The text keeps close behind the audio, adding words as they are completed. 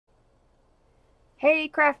Hey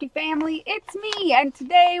crafty family, it's me, and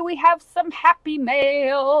today we have some happy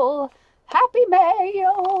mail. Happy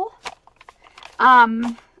mail.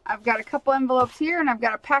 I've got a couple envelopes here and I've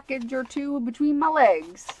got a package or two between my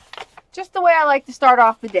legs. Just the way I like to start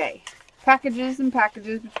off the day. Packages and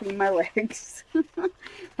packages between my legs.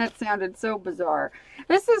 That sounded so bizarre.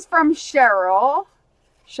 This is from Cheryl.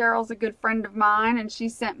 Cheryl's a good friend of mine and she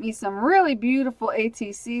sent me some really beautiful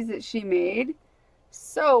ATCs that she made.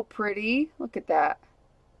 So pretty. Look at that.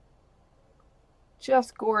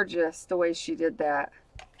 Just gorgeous the way she did that.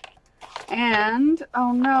 And,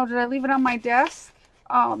 oh no, did I leave it on my desk?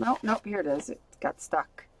 Oh, nope, here it is. It got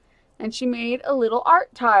stuck. And she made a little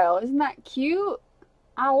art tile. Isn't that cute?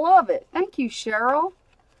 I love it. Thank you, Cheryl.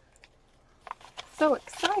 So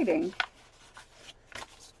exciting.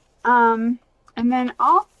 And then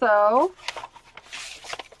also,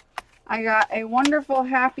 I got a wonderful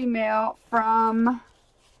happy mail from,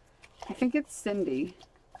 I think it's Cindy.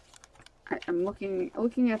 I'm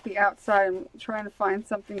looking at the outside. I'm trying to find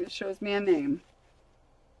something that shows me a name.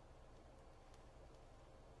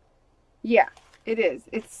 Yeah, it is.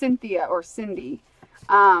 It's Cynthia or Cindy.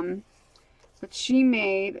 But she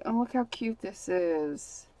made, oh, look how cute this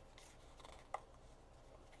is.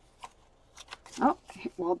 Oh,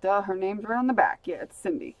 well, duh, her name's right on the back. Yeah, it's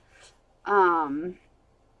Cindy.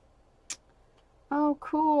 Oh,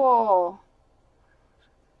 cool.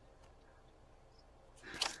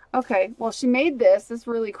 Okay, well, she made this. This is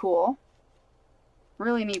really cool.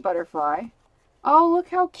 Really neat butterfly. Oh, look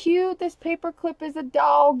how cute. This paper clip is a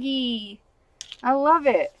doggy. I love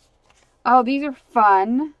it. Oh, these are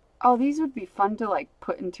fun. Oh, these would be fun to, like,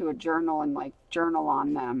 put into a journal and, like, journal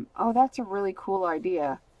on them. Oh, that's a really cool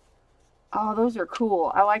idea. Oh, those are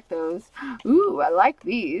cool. I like those. Ooh, I like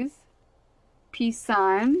these. Peace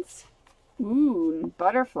signs. Ooh,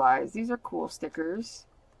 butterflies. These are cool stickers.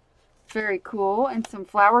 Very cool. And some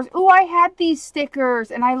flowers. Ooh, I had these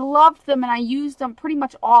stickers and I loved them and I used them pretty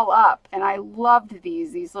much all up. And I loved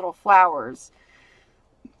these little flowers.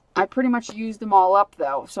 I pretty much used them all up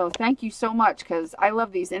though. So thank you so much because I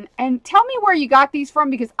love these. And tell me where you got these from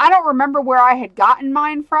because I don't remember where I had gotten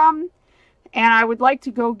mine from. And I would like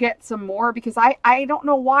to go get some more because I don't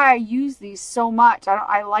know why I use these so much.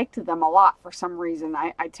 I liked them a lot for some reason.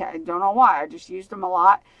 I don't know why. I just used them a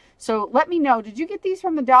lot. So let me know. Did you get these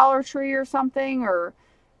from the Dollar Tree or something? Or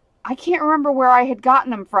I can't remember where I had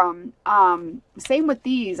gotten them from. Same with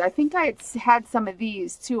these. I think I had some of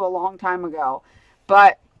these too a long time ago.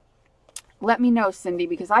 But let me know, Cindy,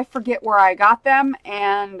 because I forget where I got them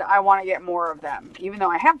and I want to get more of them. Even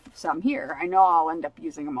though I have some here, I know I'll end up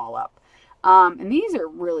using them all up. And these are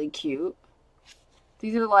really cute.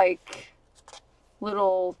 These are like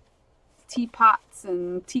little teapots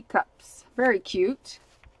and teacups. Very cute.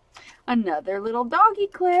 Another little doggy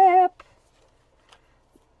clip.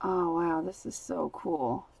 Oh, wow. This is so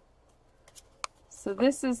cool. So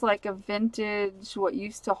this is like a vintage, what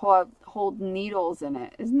used to hold needles in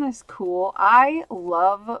it. Isn't this cool? I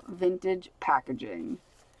love vintage packaging.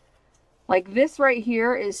 Like this right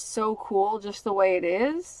here is so cool just the way it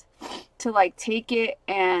is. To like take it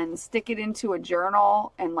and stick it into a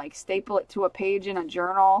journal and like staple it to a page in a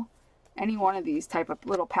journal. Any one of these type of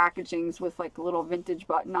little packagings with like a little vintage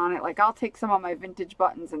button on it. Like I'll take some of my vintage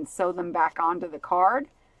buttons and sew them back onto the card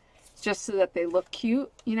just so that they look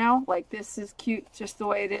cute, you know, like this is cute just the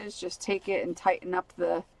way it is. Just take it and tighten up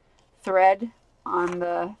the thread on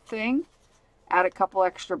the thing, add a couple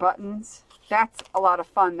extra buttons. That's a lot of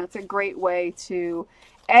fun. That's a great way to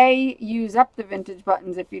use up the vintage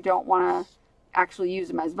buttons if you don't want to actually use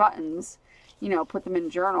them as buttons, you know, put them in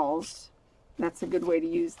journals. That's a good way to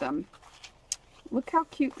use them. Look how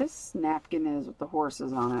cute this napkin is with the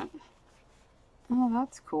horses on it. Oh,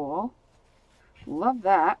 that's cool. Love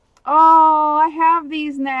that. Oh, I have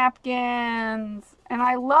these napkins and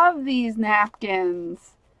I love these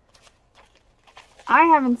napkins. I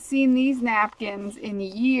haven't seen these napkins in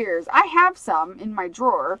years. I have some in my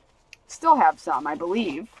drawer. Still have some, I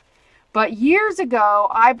believe. But years ago,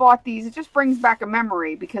 I bought these. It just brings back a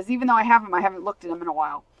memory because even though I have them, I haven't looked at them in a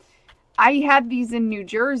while. I had these in New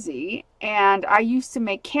Jersey and I used to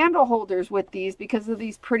make candle holders with these because of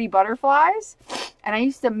these pretty butterflies. And I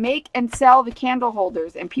used to make and sell the candle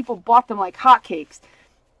holders and people bought them like hotcakes.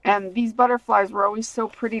 And these butterflies were always so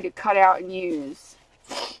pretty to cut out and use.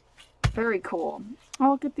 Very cool. Oh,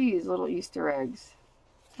 look at these little Easter eggs.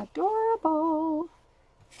 Adorable.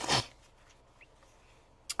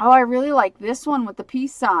 Oh, I really like this one with the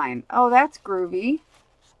peace sign. Oh, that's groovy.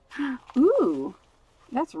 Ooh,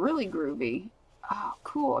 that's really groovy. Oh,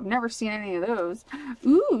 cool. I've never seen any of those.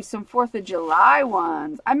 Ooh, some 4th of July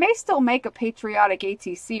ones. I may still make a patriotic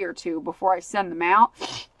ATC or two before I send them out.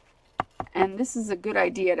 And this is a good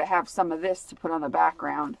idea to have some of this to put on the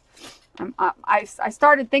background. I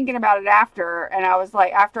started thinking about it after, and I was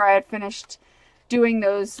like, after I had finished doing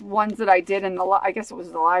those ones that I did in the, I guess it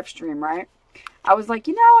was the live stream, right? I was like,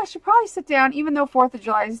 you know, I should probably sit down, even though 4th of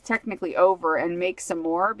July is technically over, and make some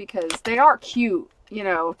more, because they are cute, you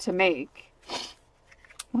know, to make.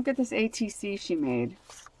 Look at this ATC she made.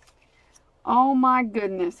 Oh my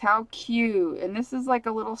goodness, how cute. And this is like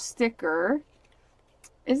a little sticker.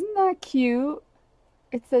 Isn't that cute?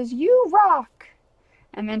 It says, "You rock."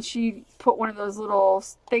 And then she put one of those little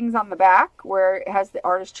things on the back where it has the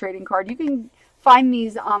artist trading card. You can find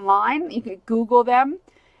these online. You can Google them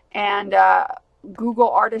and Google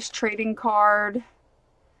artist trading card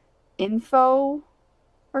info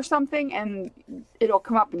or something, and it'll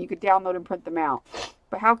come up and you could download and print them out.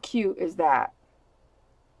 But how cute is that?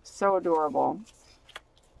 So adorable.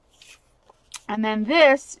 And then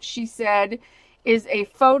this, she said, is a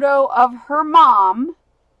photo of her mom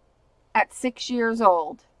at 6 years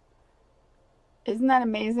old. Isn't that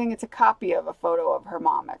amazing? It's a copy of a photo of her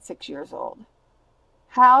mom at 6 years old.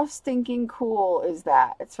 How stinking cool is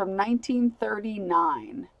that? It's from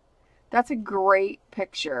 1939. That's a great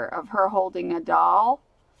picture of her holding a doll.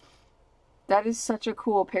 That is such a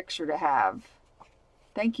cool picture to have.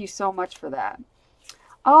 Thank you so much for that.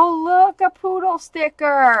 Oh, look, a poodle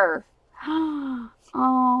sticker. Oh,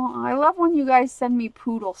 I love when you guys send me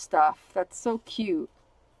poodle stuff. That's so cute.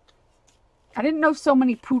 I didn't know so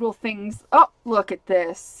many poodle things. Oh, look at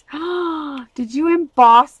this. Did you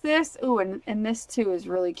emboss this? Ooh, and this too is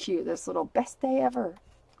really cute. This little best day ever.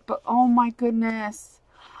 But oh my goodness.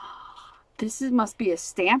 This must be a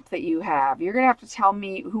stamp that you have. You're going to have to tell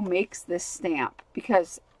me who makes this stamp.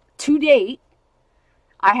 Because to date,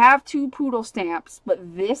 I have 2 poodle stamps.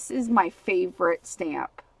 But this is my favorite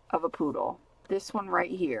stamp of a poodle. This one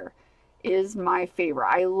right here is my favorite.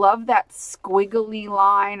 I love that squiggly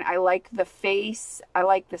line. I like the face. I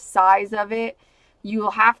like the size of it.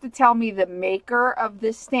 You'll have to tell me the maker of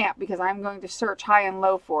this stamp, because I'm going to search high and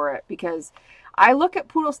low for it, because I look at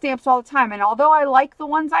poodle stamps all the time, and although I like the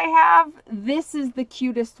ones I have, this is the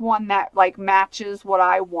cutest one that like matches what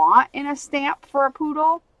I want in a stamp for a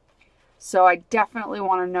poodle. So I definitely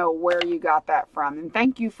want to know where you got that from, and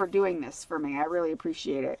thank you for doing this for me. I really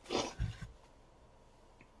appreciate it.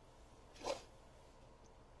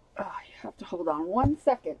 Oh, you have to hold on 1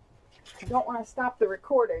 second. I don't want to stop the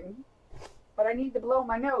recording, but I need to blow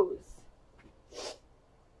my nose.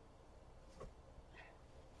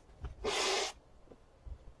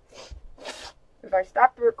 If I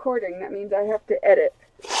stop the recording, that means I have to edit.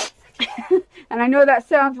 And I know that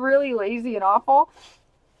sounds really lazy and awful,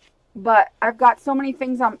 but I've got so many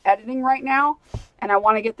things I'm editing right now, and I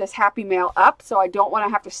want to get this Happy Mail up, so I don't want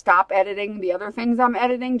to have to stop editing the other things I'm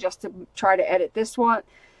editing just to try to edit this one.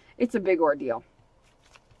 It's a big ordeal.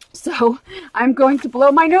 So I'm going to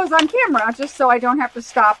blow my nose on camera just so I don't have to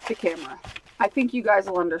stop the camera. I think you guys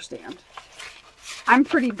will understand. I'm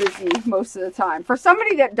pretty busy most of the time. For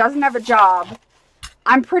somebody that doesn't have a job,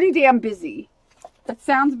 I'm pretty damn busy. That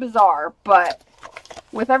sounds bizarre, but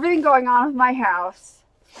with everything going on with my house,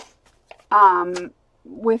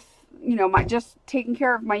 with, you know, my just taking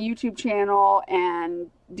care of my YouTube channel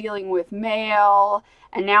and dealing with mail,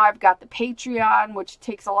 and now I've got the Patreon, which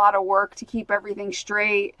takes a lot of work to keep everything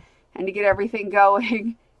straight and to get everything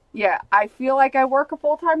going. Yeah, I feel like I work a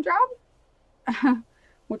full-time job,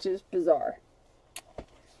 which is bizarre.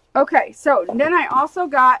 Okay, so then I also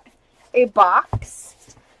got a box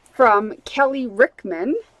from Kelly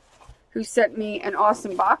Rickman, who sent me an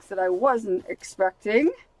awesome box that I wasn't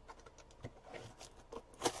expecting.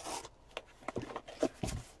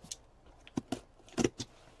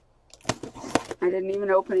 I didn't even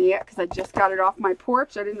open it yet because I just got it off my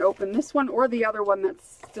porch. I didn't open this one or the other one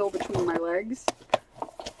that's still between my legs.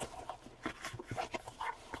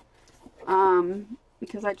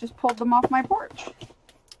 Because I just pulled them off my porch.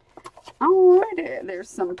 Alrighty, there's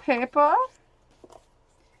some paper.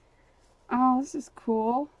 Oh, this is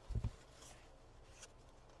cool.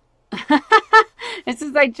 It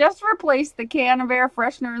says, I just replaced the can of air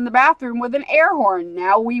freshener in the bathroom with an air horn.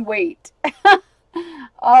 Now we wait.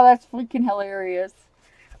 Oh, that's freaking hilarious.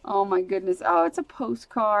 Oh my goodness. Oh, it's a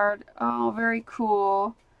postcard. Oh, very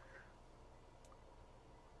cool.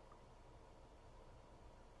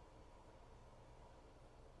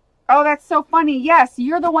 Oh, that's so funny. Yes,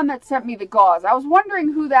 you're the one that sent me the gauze. I was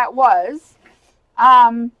wondering who that was.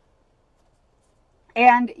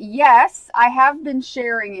 And yes, I have been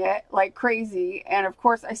sharing it like crazy. And of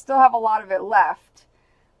course, I still have a lot of it left,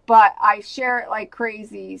 but I share it like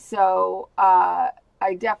crazy. So I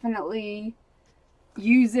definitely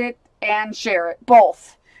use it and share it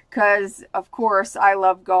both. Because, of course, I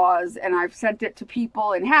love gauze, and I've sent it to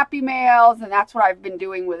people in Happy Mails, and that's what I've been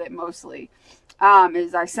doing with it mostly.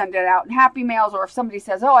 Is I send it out in Happy Mails, or if somebody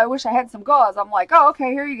says, oh, I wish I had some gauze, I'm like, oh,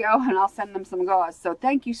 okay, here you go, and I'll send them some gauze. So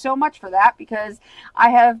thank you so much for that, because I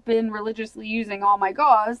have been religiously using all my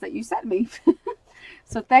gauze that you sent me.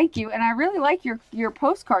 So thank you, and I really like your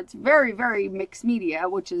postcards. Very, very mixed media,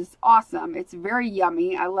 which is awesome. It's very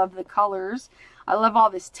yummy. I love the colors. I love all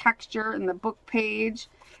this texture in the book page.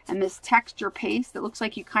 And this texture paste, it looks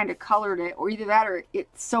like you kind of colored it, or either that or it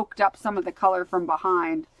soaked up some of the color from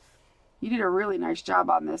behind. You did a really nice job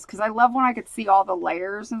on this, because I love when I could see all the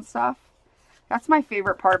layers and stuff. That's my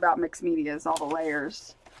favorite part about mixed media, is all the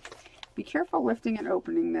layers. Be careful lifting and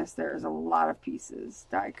opening this. There's a lot of pieces.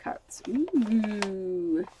 Die cuts.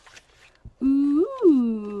 Ooh.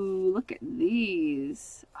 Ooh, look at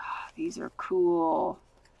these. Oh, these are cool.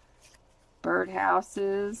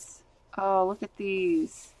 Birdhouses. Oh, look at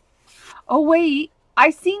these. Oh, wait.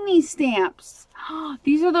 I've seen these stamps.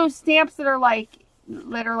 These are those stamps that are like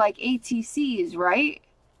ATCs, right?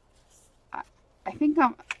 I think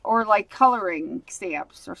or like coloring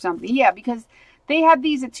stamps or something. Yeah, because they had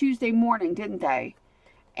these at Tuesday Morning, didn't they?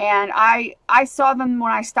 And I saw them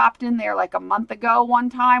when I stopped in there like a month ago one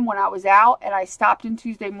time when I was out, and I stopped in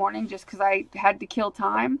Tuesday Morning just because I had to kill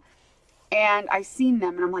time. And I seen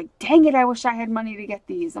them, and I'm like, dang it, I wish I had money to get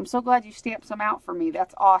these. I'm so glad you stamped some out for me.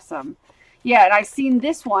 That's awesome. Yeah, and I seen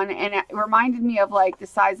this one, and it reminded me of like the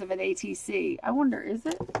size of an ATC. I wonder, is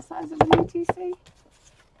it the size of an ATC?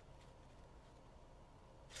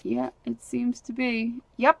 Yeah, it seems to be.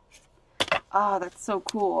 Yep. Oh, that's so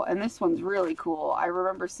cool. And this one's really cool. I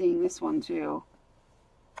remember seeing this one too.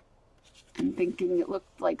 And thinking it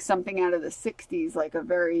looked like something out of the 60s, like a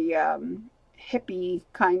very hippie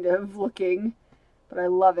kind of looking, but I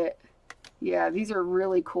love it. Yeah, these are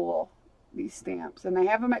really cool, these stamps, and they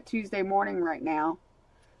have them at Tuesday Morning right now.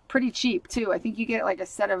 Pretty cheap too. I think you get like a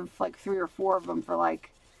set of like 3 or 4 of them for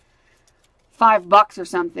like $5 or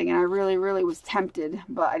something, and I really was tempted,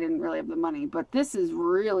 but I didn't really have the money. But this is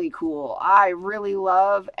really cool. I really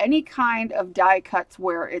love any kind of die cuts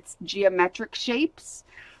where it's geometric shapes.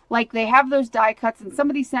 Like they have those die cuts, and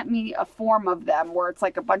somebody sent me a form of them where it's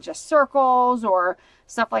like a bunch of circles or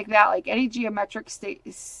stuff like that, like any geometric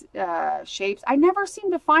shapes. I never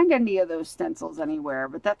seem to find any of those stencils anywhere,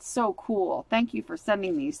 but that's so cool. Thank you for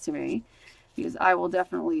sending these to me, because I will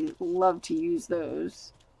definitely love to use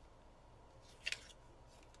those.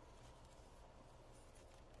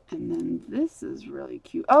 And then this is really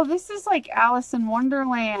cute. Oh, this is like Alice in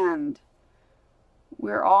Wonderland.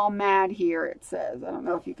 We're all mad here, it says. I don't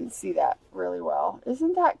know if you can see that really well.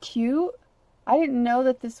 Isn't that cute? I didn't know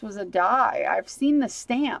that this was a die. I've seen the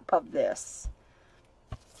stamp of this.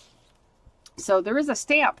 So there is a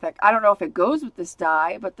stamp that, I don't know if it goes with this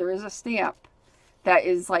die, but there is a stamp that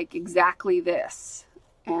is like exactly this.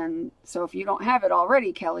 And so if you don't have it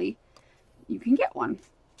already, Kelly, you can get one.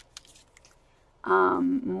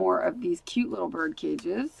 More of these cute little bird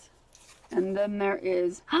cages. And then there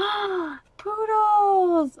is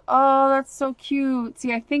Poodles. Oh, that's so cute.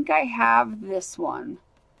 See, I think I have this one.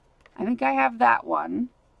 I think I have that one.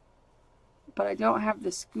 But I don't have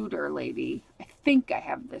the scooter lady. I think I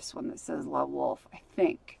have this one that says Love Wolf. I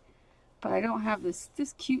think. But I don't have this.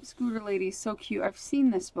 This cute scooter lady is so cute. I've seen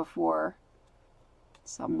this before.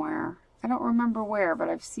 Somewhere. I don't remember where, but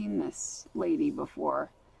I've seen this lady before.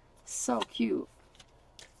 So cute.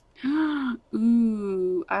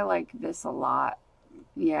 Ooh, I like this a lot.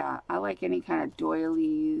 Yeah, I like any kind of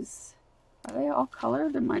doilies. Are they all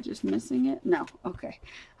colored? Am I just missing it? No. Okay.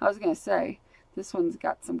 I was going to say, this one's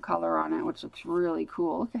got some color on it, which looks really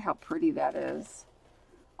cool. Look at how pretty that is.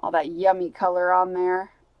 All that yummy color on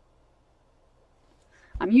there.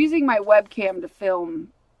 I'm using my webcam to film,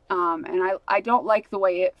 and I don't like the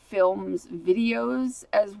way it films videos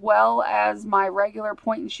as well as my regular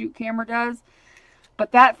point-and-shoot camera does.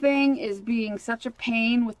 But that thing is being such a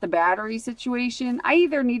pain with the battery situation. I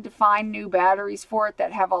either need to find new batteries for it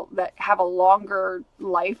that have a longer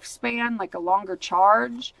lifespan, like a longer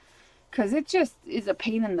charge, because it just is a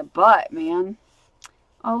pain in the butt, man.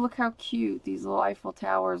 Oh, look how cute these little Eiffel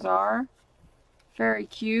Towers are. Very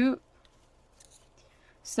cute.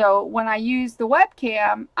 So when I use the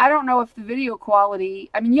webcam, I don't know if the video quality,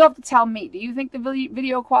 I mean, you'll have to tell me. Do you think the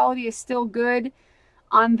video quality is still good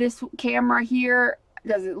on this camera here?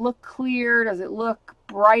 Does it look clear? Does it look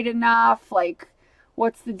bright enough? Like,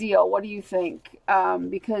 what's the deal? What do you think?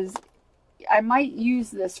 Because I might use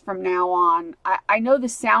this from now on. I know the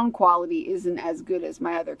sound quality isn't as good as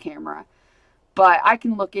my other camera, but I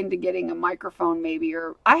can look into getting a microphone maybe,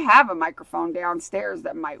 or I have a microphone downstairs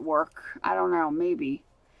that might work. I don't know, maybe.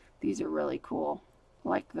 These are really cool. I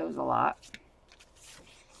like those a lot.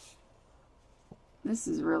 This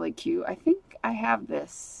is really cute. I think I have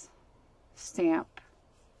this stamp.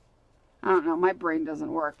 I don't know, my brain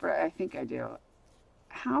doesn't work, but I think I do.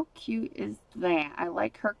 How cute is that? I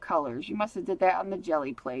like her colors. You must have did that on the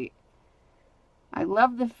jelly plate. I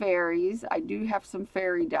love the fairies. I do have some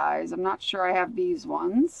fairy dies. I'm not sure I have these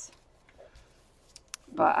ones.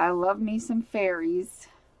 But I love me some fairies.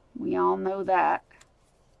 We all know that.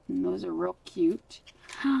 And those are real cute.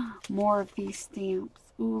 More of these stamps.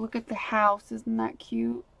 Ooh, look at the house. Isn't that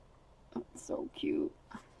cute? That's so cute.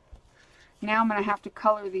 Now I'm going to have to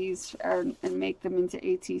color these and make them into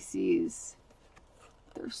ATCs.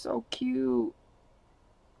 They're so cute.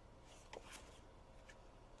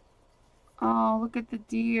 Oh, look at the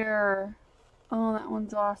deer. Oh, that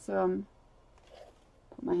one's awesome.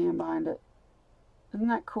 Put my hand behind it. Isn't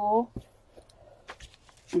that cool?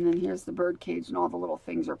 And then here's the bird cage, and all the little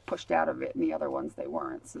things are pushed out of it, and the other ones they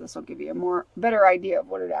weren't. So this will give you a better idea of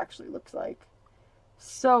what it actually looks like.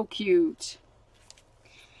 So cute.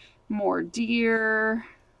 More deer.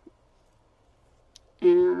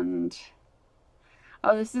 And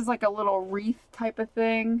oh, this is like a little wreath type of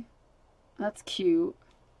thing. That's cute.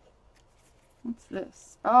 What's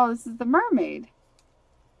this? Oh, this is the mermaid.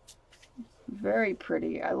 Very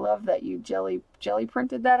pretty. I love that you jelly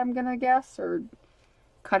printed that, I'm gonna guess, or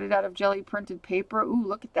cut it out of jelly printed paper. Ooh,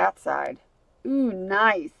 look at that side. Ooh,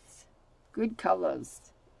 nice. Good colors.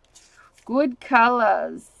 Good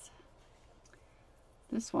colors.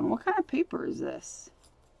 This one, what kind of paper is this?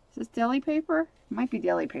 Is this deli paper? It might be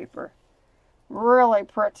deli paper. Really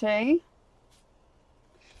pretty.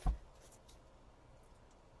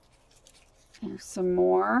 There's some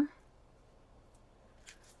more.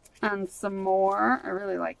 And some more. I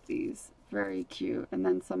really like these. Very cute. And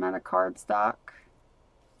then some out of cardstock.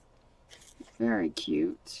 Very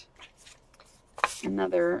cute.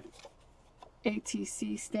 Another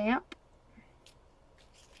ATC stamp.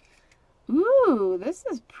 Ooh, this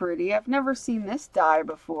is pretty. I've never seen this die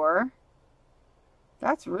before.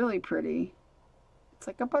 That's really pretty. It's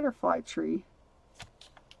like a butterfly tree.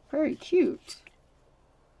 Very cute.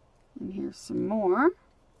 And here's some more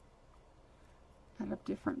out of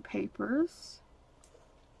different papers.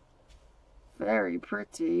 Very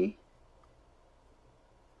pretty.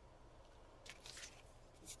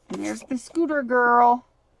 And there's the scooter girl.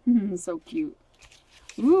 So cute.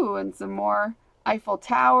 Ooh, and some more Eiffel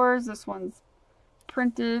Towers. This one's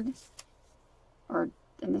printed. And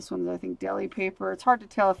this one's, I think, deli paper. It's hard to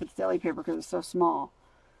tell if it's deli paper because it's so small.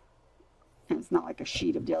 And it's not like a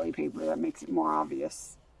sheet of deli paper. That makes it more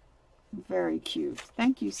obvious. Very cute.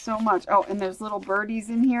 Thank you so much. Oh, and there's little birdies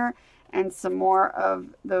in here and some more of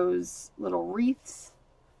those little wreaths.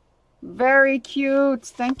 Very cute.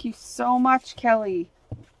 Thank you so much, Kelly.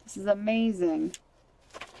 This is amazing.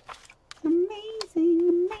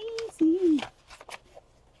 Amazing, amazing.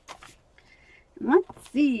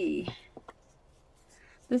 Let's see.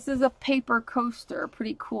 This is a paper coaster.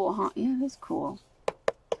 Pretty cool, huh? Yeah, it is cool.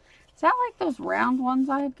 Is that like those round ones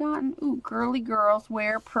I had gotten? Ooh, girly girls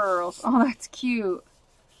wear pearls. Oh, that's cute.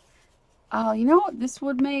 Oh, you know what this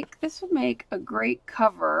would make? This would make a great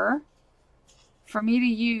cover for me to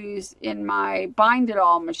use in my Bind It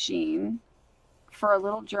All machine for a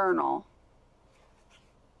little journal.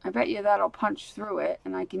 I bet you that'll punch through it,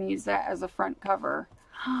 and I can use that as a front cover.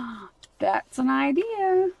 That's an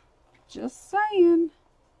idea. Just saying.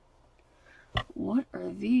 What are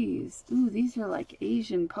these? Ooh, these are like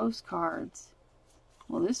Asian postcards.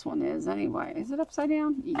 Well, this one is anyway. Is it upside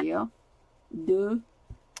down? Yeah. Duh.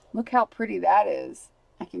 Look how pretty that is.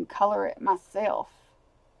 I can color it myself.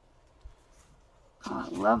 Oh, I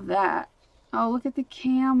love that. Oh, look at the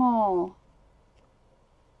camel.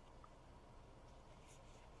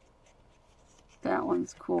 That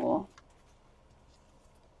one's cool.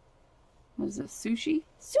 What is this? Sushi?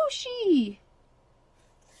 Sushi!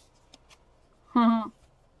 Huh.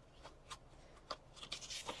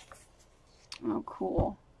 Oh,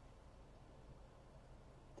 cool.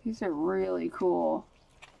 These are really cool.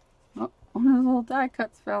 Oh, one of the little die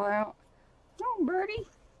cuts fell out. Oh, birdie.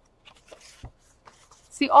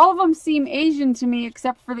 See, all of them seem Asian to me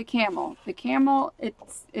except for the camel. The camel,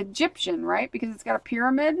 it's Egyptian, right? Because it's got a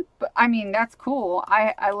pyramid. But, I mean, that's cool.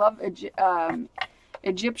 I love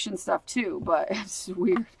Egyptian stuff too, but it's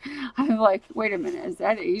weird. I'm like, wait a minute, is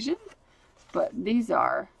that Asian? But these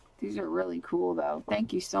are These are really cool, though.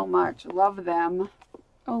 Thank you so much. Love them.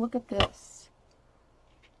 Oh, look at this.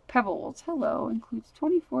 Pebbles. Hello. Includes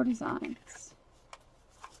 24 designs.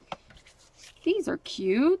 These are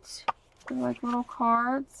cute. They're like little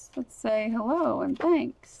cards that say hello and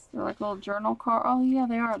thanks. They're like little journal cards. Oh, yeah,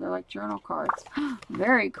 they are. They're like journal cards.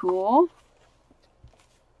 Very cool.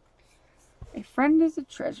 A friend is a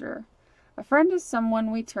treasure. A friend is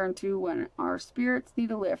someone we turn to when our spirits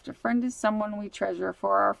need a lift. A friend is someone we treasure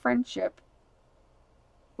for our friendship.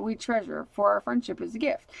 We treasure for our friendship is a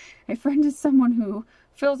gift. A friend is someone who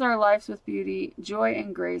fills our lives with beauty, joy,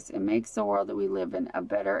 and grace, and makes the world that we live in a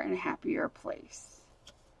better and happier place.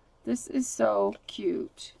 This is so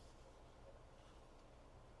cute.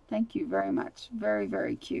 Thank you very much. Very,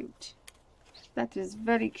 very cute. That is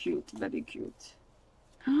very cute. Very cute.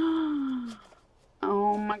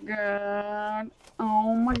 Oh my god.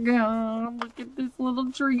 Oh my god. Look at this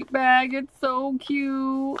little treat bag. It's so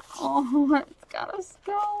cute. Oh, it's got a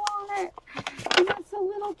skull on it. And it's a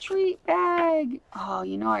little treat bag. Oh,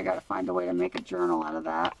 you know I gotta find a way to make a journal out of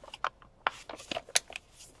that.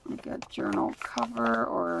 Like a journal cover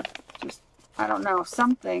or just, I don't know,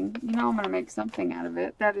 something. You know I'm gonna make something out of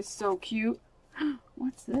it. That is so cute.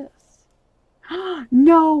 What's this?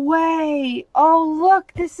 No way! Oh,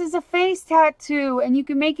 look, this is a face tattoo, and you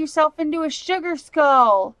can make yourself into a sugar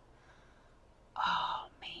skull. Oh,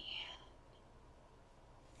 man.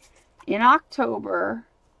 In October,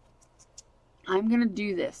 I'm going to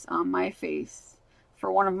do this on my face for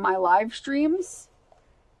one of my live streams,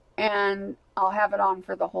 and I'll have it on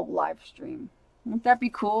for the whole live stream. Wouldn't that be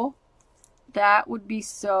cool? That would be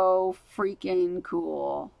so freaking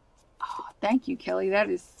cool. Oh, thank you, Kelly. That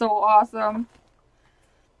is so awesome.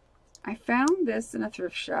 I found this in a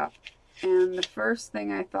thrift shop, and the first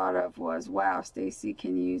thing I thought of was, wow, Stacy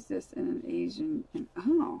can use this in an Asian, in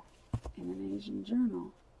an Asian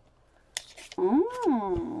journal.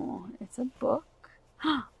 Oh, it's a book.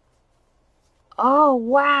 Oh,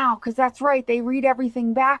 wow, because that's right. They read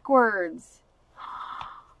everything backwards.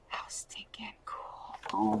 How stinking cool.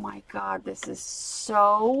 Oh, my God. This is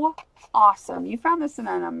so awesome. You found this in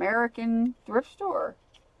an American thrift store.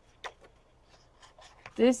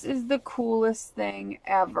 This is the coolest thing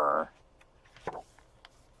ever.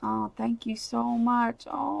 Oh, thank you so much.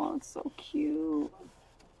 Oh, it's so cute.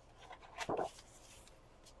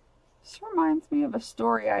 This reminds me of a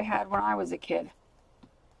story I had when I was a kid.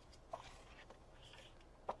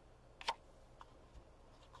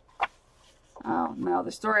 Oh, no.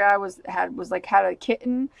 The story I had was like had a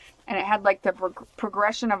kitten, and it had like the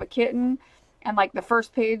progression of a kitten, and like the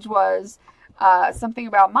first page was something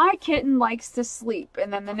about my kitten likes to sleep,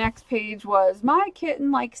 and then the next page was my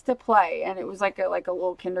kitten likes to play, and it was like a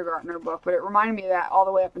little kindergartner book, but it reminded me of that all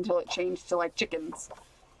the way up until it changed to like chickens.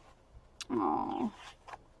 Oh,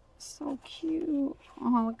 so cute.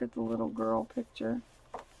 Oh, look at the little girl picture.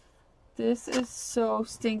 This is so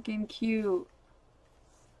stinking cute.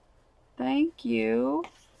 Thank you.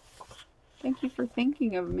 Thank you for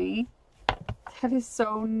thinking of me. That is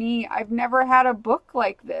so neat. I've never had a book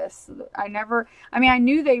like this. I mean, I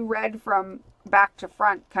knew they read from back to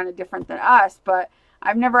front, kind of different than us, but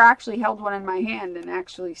I've never actually held one in my hand and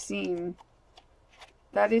actually seen.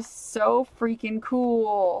 That is so freaking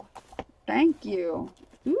cool. Thank you.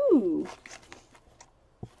 Ooh.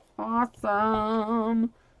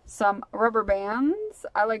 Awesome. Some rubber bands.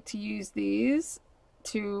 I like to use these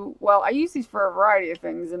to, well, I use these for a variety of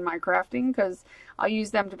things in my crafting, because I'll use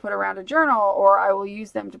them to put around a journal, or I will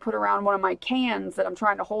use them to put around one of my cans that I'm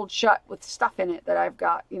trying to hold shut with stuff in it that I've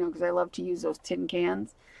got, you know, because I love to use those tin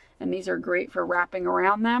cans, and these are great for wrapping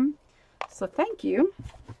around them. So thank you.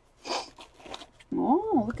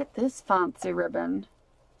 Oh, look at this fancy ribbon.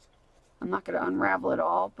 I'm not going to unravel it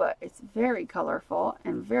all, but it's very colorful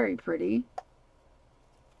and very pretty.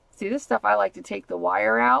 See, this stuff I like to take the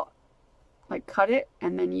wire out, like cut it,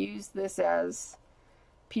 and then use this as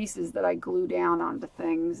pieces that I glue down onto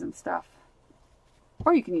things and stuff.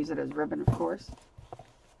 Or you can use it as ribbon, of course.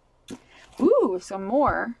 Ooh, some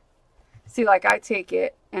more. See, like I take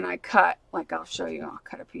it and I cut, like I'll show you, I'll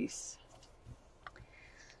cut a piece.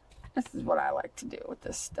 This is what I like to do with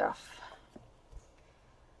this stuff.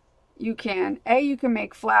 You can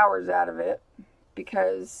make flowers out of it,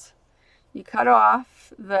 because you cut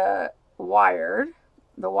off the wired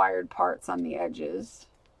parts on the edges,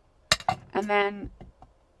 and then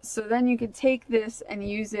you can take this and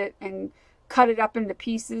use it and cut it up into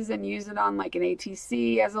pieces and use it on like an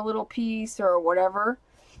ATC as a little piece or whatever.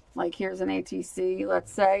 Like here's an ATC,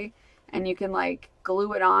 let's say, and you can like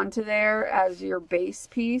glue it onto there as your base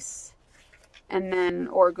piece, and then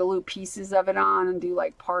or glue pieces of it on and do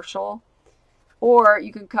like partial. Or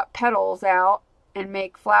you can cut petals out and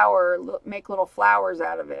make little flowers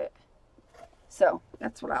out of it. So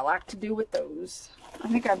that's what I like to do with those. I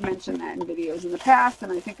think I've mentioned that in videos in the past,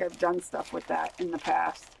 and I think I've done stuff with that in the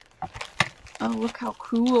past. Oh, look how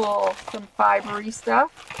cool. Some fibery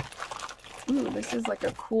stuff. Ooh, this is like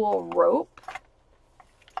a cool rope.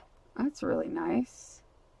 That's really nice.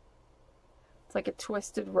 It's like a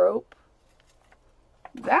twisted rope.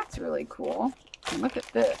 That's really cool. And look at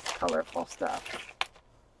this colorful stuff.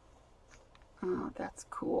 Oh, that's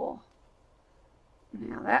cool.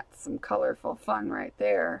 Now that's some colorful fun right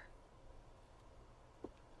there.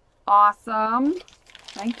 Awesome.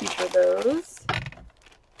 Thank you for those.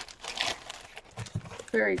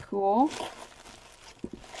 Very cool.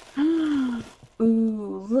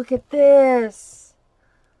 Ooh, look at this.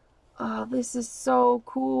 Oh, this is so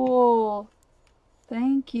cool.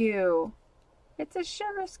 Thank you. It's a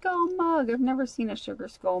sugar skull mug. I've never seen a sugar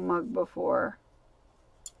skull mug before.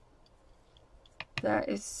 That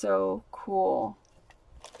is so cool.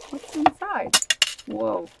 What's inside?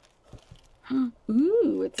 Whoa.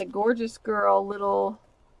 Ooh, it's a gorgeous girl little,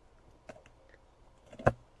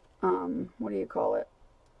 what do you call it?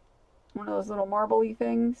 One of those little marble-y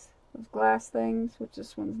things. Those glass things, which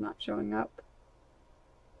this one's not showing up.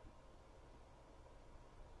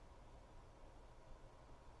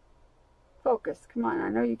 Focus, come on, I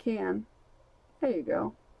know you can. There you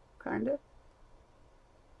go, kinda.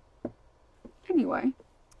 Anyway,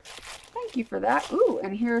 thank you for that. Ooh,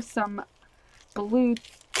 and here's some blue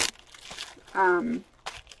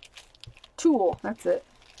tulle. That's it.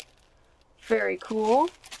 Very cool.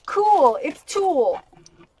 Cool, it's tulle.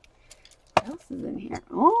 What else is in here?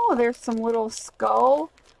 Oh, there's some little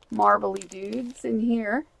skull marbly dudes in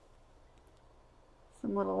here.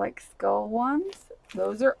 Some little like skull ones.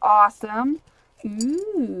 Those are awesome.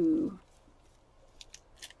 Ooh.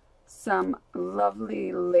 Some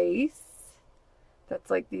lovely lace. That's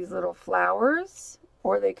like these little flowers.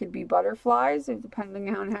 Or they could be butterflies,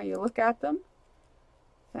 depending on how you look at them.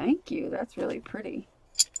 Thank you. That's really pretty.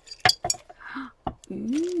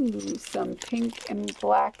 Ooh, some pink and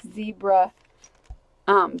black zebra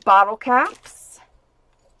bottle caps.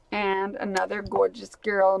 And another gorgeous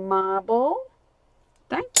girl marble.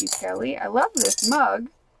 Thank you, Kelly. I love this mug.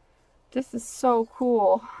 This is so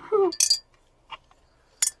cool. I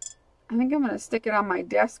think I'm going to stick it on my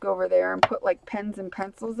desk over there and put like pens and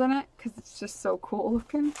pencils in it because it's just so cool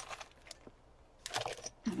looking.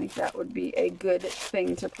 I think that would be a good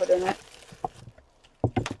thing to put in it.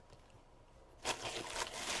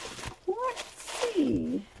 Let's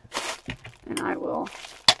see. And I will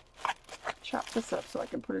chop this up so I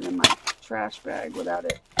can put it in my trash bag without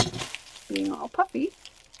it being all puffy.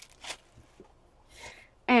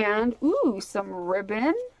 And, ooh, some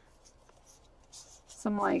ribbon.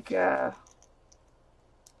 Some like, what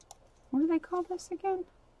do they call this again?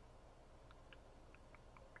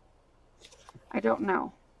 I don't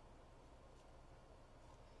know.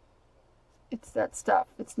 It's that stuff.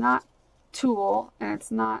 It's not tulle, and it's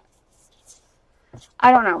not,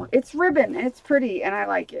 I don't know. It's ribbon, and it's pretty, and I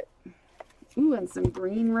like it. Ooh, and some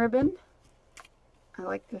green ribbon. I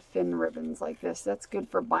like the thin ribbons like this. That's good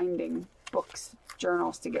for binding books,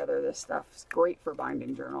 journals together. This stuff is great for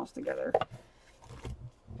binding journals together.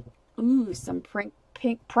 Ooh, some prink.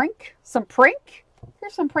 Some prink.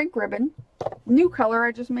 Here's some prink ribbon. New color.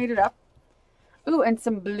 I just made it up. Ooh, and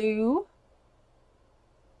some blue.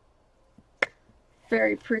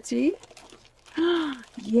 Very pretty.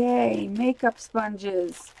 Yay, makeup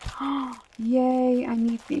sponges. Yay, I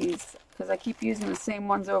need these because I keep using the same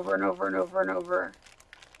ones over and over and over and over.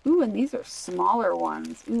 Ooh, and these are smaller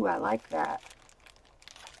ones. Ooh, I like that.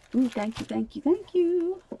 Ooh, thank you, thank you, thank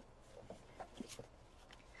you.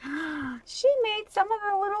 She made some of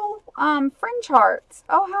the little fringe hearts.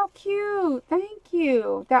 Oh, how cute. Thank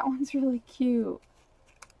you. That one's really cute.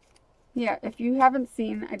 Yeah, if you haven't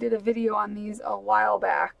seen, I did a video on these a while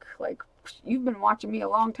back. Like, you've been watching me a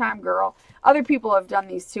long time, girl. Other people have done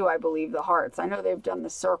these too, I believe, the hearts. I know they've done the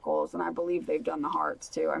circles, and I believe they've done the hearts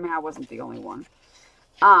too. I mean, I wasn't the only one.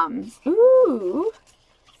 Ooh,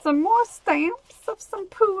 some more stamps of some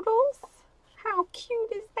poodles. How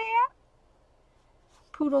cute is that?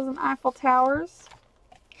 Poodles and Eiffel Towers.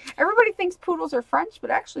 Everybody thinks poodles are French,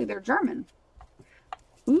 but actually they're German.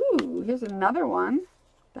 Ooh, here's another one.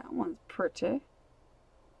 That one's pretty.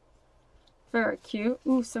 Very cute.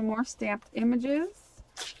 Ooh, some more stamped images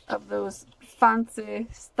of those fancy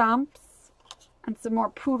stamps. And some more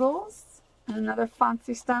poodles. And another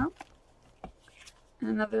fancy stamp. And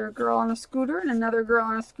another girl on a scooter. And another girl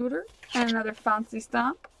on a scooter. And another fancy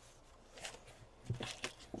stamp.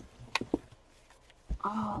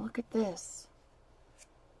 Oh, look at this.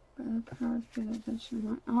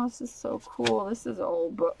 Oh, this is so cool. This is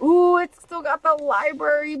old, but ooh, it's still got the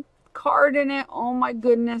library card in it. Oh my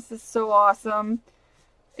goodness, it's so awesome.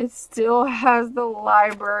 It still has the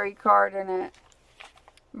library card in it.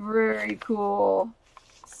 Very cool.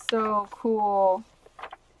 So cool.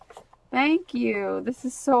 Thank you. This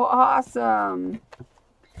is so awesome.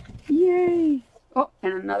 Yay. Oh,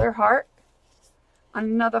 and another heart.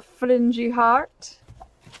 Another fringy heart.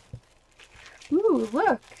 Ooh,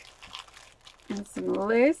 look. And some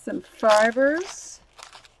lace and fibers.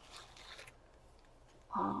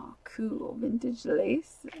 Oh, cool. Vintage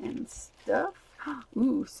lace and stuff.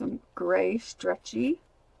 Ooh, some gray stretchy.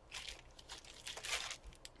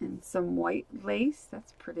 And some white lace.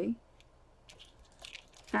 That's pretty.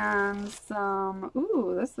 And some,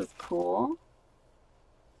 ooh, this is cool.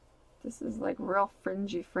 This is like real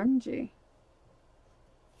fringy.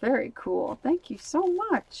 Very cool. Thank you so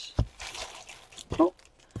much. Oh,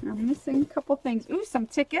 I'm missing a couple things. Ooh, some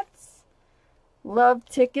tickets. Love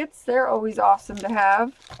tickets. They're always awesome to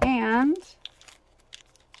have. And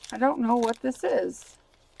I don't know what this is.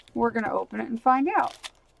 We're going to open it and find out.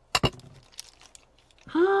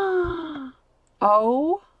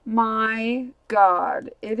 Oh my God.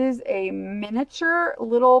 It is a miniature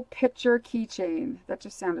little picture keychain. That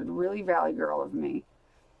just sounded really Valley Girl of me.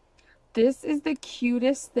 This is the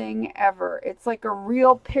cutest thing ever. It's like a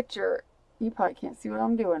real picture. You probably can't see what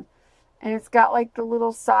I'm doing. And it's got like the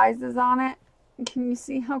little sizes on it. Can you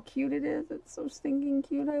see how cute it is? It's so stinking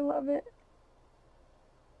cute. I love it.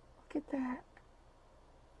 Look at that.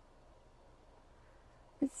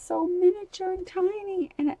 It's so miniature and tiny.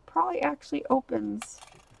 And it probably actually opens.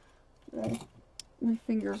 My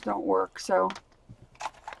fingers don't work, so I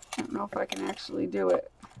don't know if I can actually do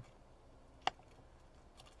it.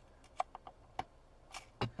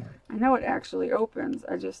 I know it actually opens.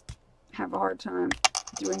 I just have a hard time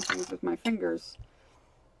doing things with my fingers.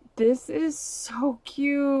 This is so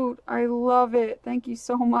cute. I love it. Thank you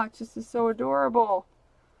so much. This is so adorable.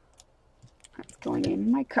 That's going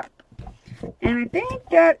in my cup. And I think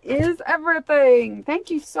that is everything. Thank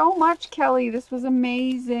you so much, Kelly. This was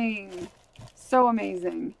amazing. So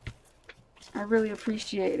amazing. I really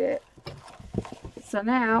appreciate it. So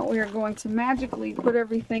now we are going to magically put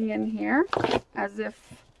everything in here as if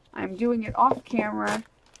I'm doing it off camera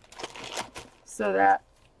so that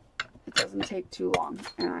it doesn't take too long.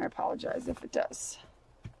 And I apologize if it does.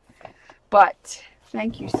 But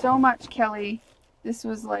thank you so much, Kelly. This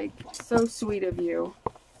was like so sweet of you.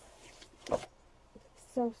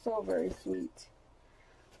 So very sweet.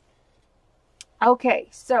 Okay,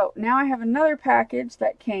 so now I have another package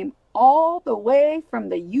that came all the way from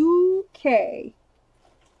the UK.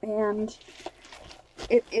 And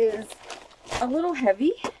it is a little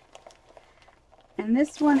heavy. And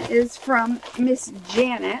this one is from Miss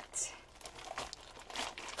Janet,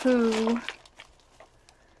 who,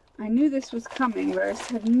 I knew this was coming, but I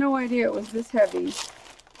just had no idea it was this heavy.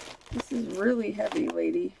 This is really heavy,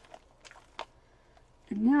 lady.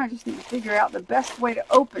 And now I just need to figure out the best way to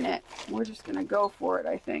open it. We're just going to go for it,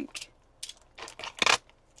 I think.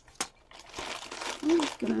 I'm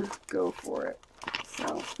just going to go for it.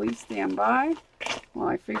 So please stand by while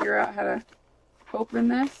I figure out how to open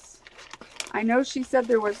this. I know she said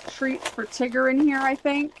there was treats for Tigger in here, I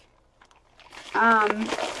think. And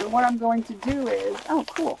what I'm going to do is, oh,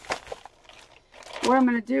 cool. What I'm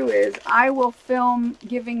going to do is I will film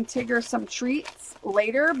giving Tigger some treats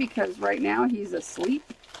later because right now he's asleep.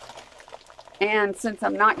 And since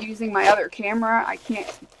I'm not using my other camera, I can't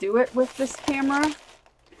do it with this camera.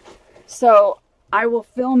 So I will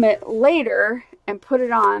film it later and put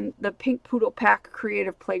it on the Pink Poodle Pack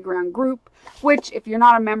Creative Playground group, which if you're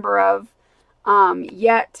not a member of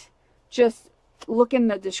yet, just look in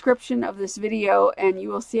the description of this video and you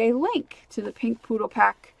will see a link to the Pink Poodle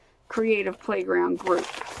Pack Creative Playground group.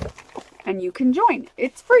 And you can join.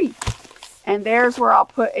 It's free. And there's where I'll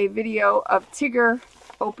put a video of Tigger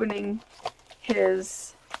opening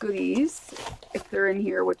his goodies, if they're in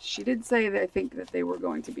here, which she did say that I think that they were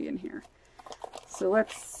going to be in here. So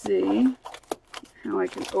let's see how I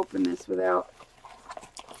can open this without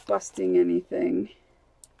busting anything.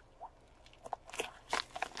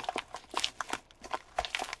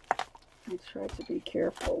 I try to be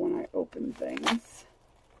careful when I open things.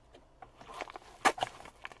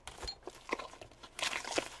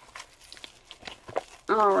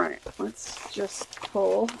 Alright, let's just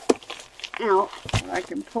pull out what I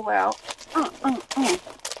can pull out.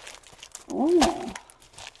 Oh.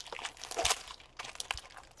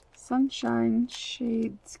 Sunshine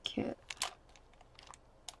Shades Kit.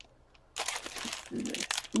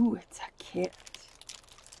 Ooh, it's a kit.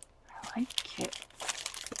 I like kits.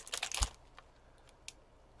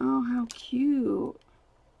 cute.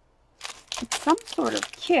 It's some sort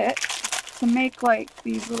of kit to make like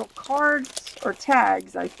these little cards or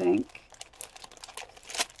tags, I think.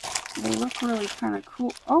 They look really kind of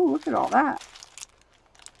cool. Oh, look at all that.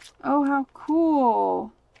 Oh, how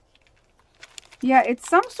cool. Yeah, it's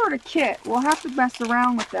some sort of kit. We'll have to mess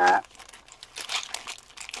around with that.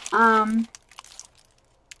 I'm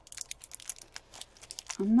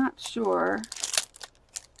not sure.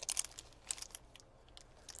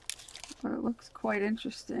 But it looks quite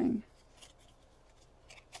interesting.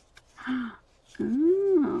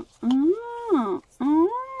 Oh, oh,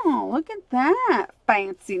 oh, look at that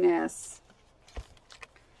fanciness.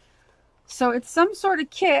 So it's some sort of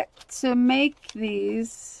kit to make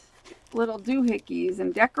these little doohickeys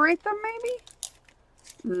and decorate them, maybe?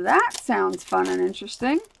 That sounds fun and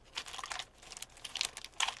interesting.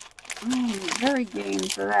 I'm very game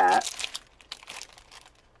for that.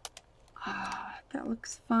 That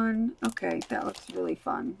looks fun. Okay, that looks really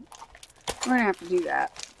fun. We're gonna have to do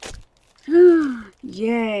that.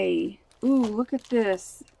 Yay! Ooh, look at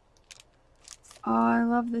this. Oh, I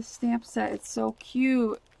love this stamp set. It's so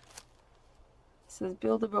cute. It says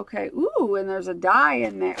build a bouquet. Ooh, and there's a die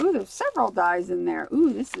in there. Ooh, there's several dies in there.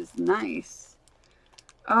 Ooh, this is nice.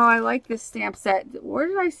 Oh, I like this stamp set. Where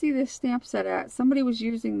did I see this stamp set at? Somebody was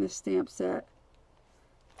using this stamp set.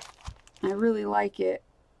 I really like it.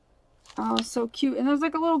 Oh, so cute. And there's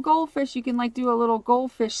like a little goldfish. You can like do a little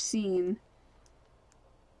goldfish scene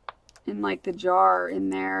in like the jar in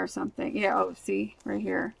there or something. Yeah, oh, see? Right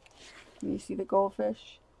here. Can you see the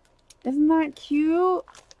goldfish? Isn't that cute?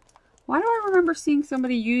 Why do I remember seeing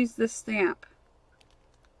somebody use this stamp?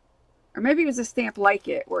 Or maybe it was a stamp like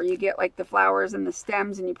it, where you get like the flowers and the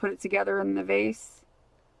stems and you put it together in the vase.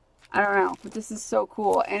 I don't know, but this is so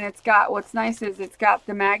cool. And it's got, what's nice is it's got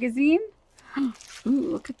the magazine. Ooh,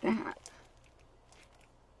 look at that.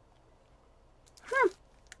 Huh.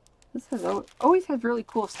 This has always has really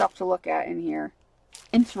cool stuff to look at in here.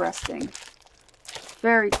 Interesting.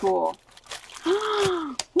 Very cool.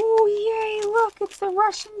 Oh, yay, look, it's the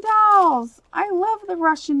Russian dolls. I love the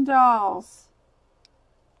Russian dolls.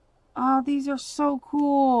 Oh, these are so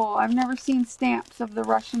cool. I've never seen stamps of the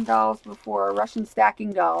Russian dolls before. Russian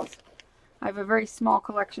stacking dolls. I have a very small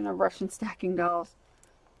collection of Russian stacking dolls.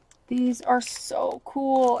 These are so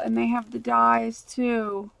cool, and they have the dies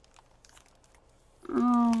too.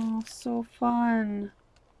 Oh, so fun.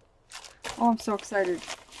 Oh, I'm so excited.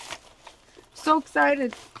 So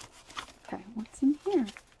excited. Okay, what's in here?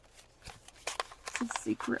 It's a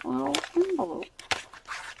secret little envelope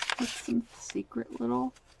with some secret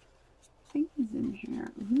little things in here.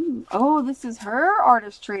 Ooh. Oh, this is her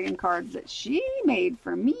artist trading cards that she made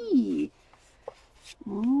for me.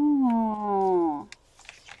 Oh.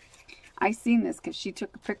 I seen this because she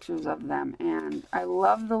took pictures of them, and I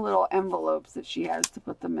love the little envelopes that she has to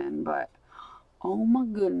put them in, but oh my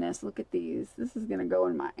goodness, look at these. This is going to go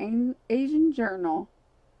in my Asian journal.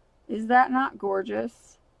 Is that not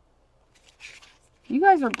gorgeous? You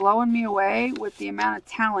guys are blowing me away with the amount of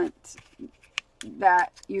talent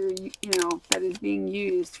that that is being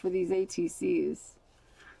used for these ATCs.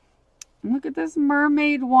 And look at this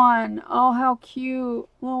mermaid one. Oh, how cute.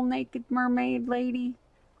 Little naked mermaid lady.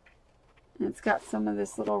 And it's got some of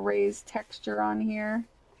this little raised texture on here.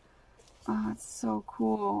 Oh, it's so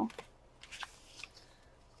cool.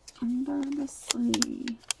 Under the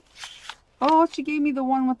sea. Oh, she gave me the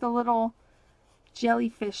one with the little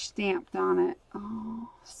jellyfish stamped on it. Oh,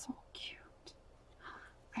 so cute.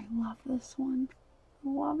 I love this one. I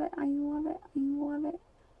love it. I love it. I love it.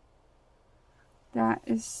 That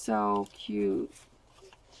is so cute.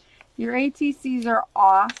 Your ATCs are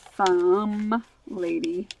awesome,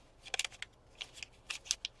 lady.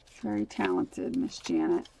 Very talented, Miss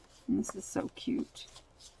Janet. And this is so cute.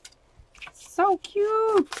 So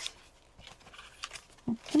cute.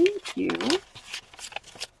 Well, thank you.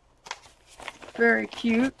 Very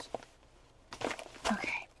cute.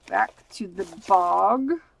 Okay, back to the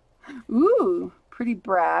bog. Ooh, pretty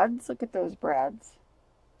brads. Look at those brads.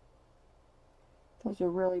 Those are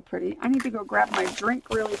really pretty. I need to go grab my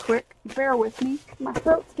drink really quick. Bear with me. My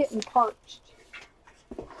throat's getting parched.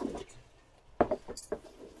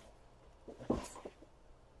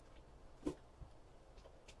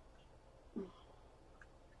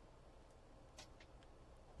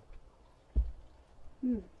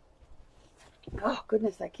 Oh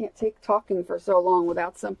goodness, I can't take talking for so long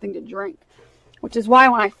without something to drink. Which is why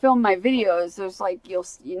when I film my videos, there's like, you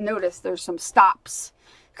notice there's some stops.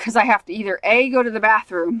 Because I have to either A, go to the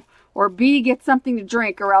bathroom, or B, get something to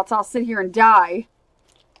drink, or else I'll sit here and die.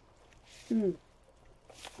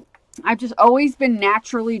 I've just always been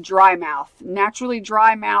naturally dry mouth. Naturally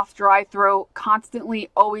dry mouth, dry throat, constantly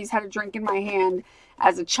always had a drink in my hand.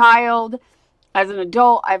 As a child, as an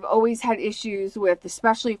adult, I've always had issues with,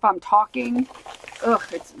 especially if I'm talking. Ugh,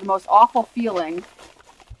 it's the most awful feeling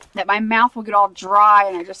that my mouth will get all dry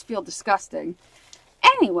and I just feel disgusting.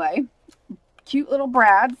 Anyway, cute little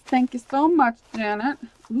Brads. Thank you so much, Janet.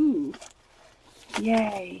 Ooh,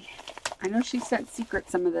 yay. I know she sent Secret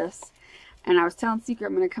some of this. And I was telling Secret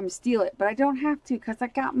I'm going to come steal it. But I don't have to because I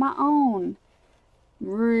got my own.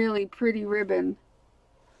 Really pretty ribbon.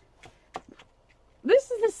 This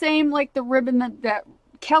is the same like the ribbon that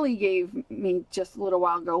Kelly gave me just a little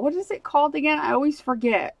while ago. What is it called again? I always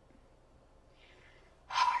forget.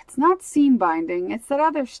 It's not seam binding. It's that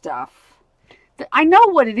other stuff. I know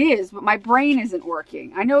what it is, but my brain isn't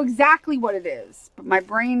working. I know exactly what it is, but my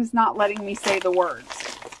brain's not letting me say the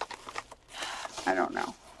words. I don't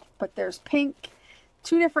know. But there's pink,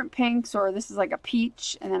 2 different pinks, or this is like a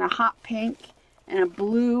peach, and then a hot pink, and a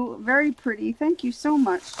blue. Very pretty. Thank you so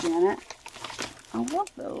much, Janet. I love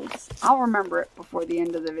those. I'll remember it before the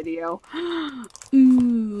end of the video.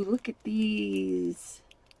 Ooh, look at these.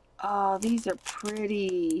 Oh, these are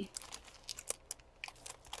pretty.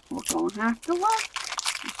 We're going to have to look.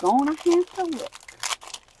 We're going to have to look.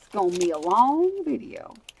 It's going to be a long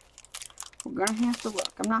video. We're going to have to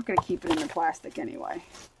look. I'm not going to keep it in the plastic anyway.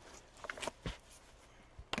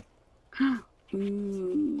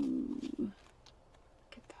 Ooh. Look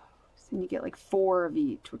at those. And you get like 4 of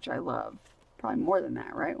each, which I love. Probably more than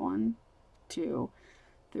that, right? 1, 2,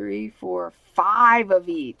 3, 4, 5 of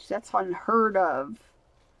each. That's unheard of.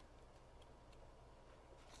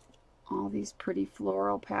 All these pretty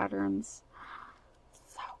floral patterns.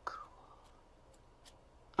 So cool.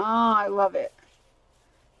 Oh, I love it.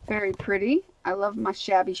 Very pretty. I love my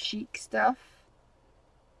shabby chic stuff.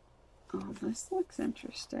 Oh, this looks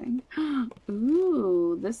interesting.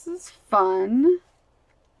 Ooh, this is fun.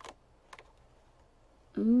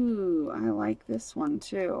 Ooh, I like this one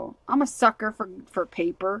too. I'm a sucker for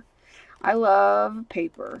paper. I love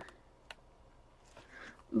paper.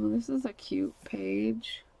 Ooh, this is a cute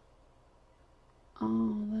page.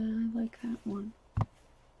 Oh, I like that one.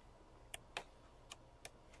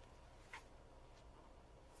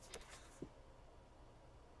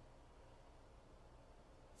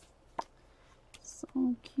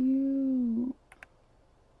 So cute.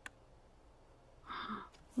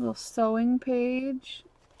 Little sewing page.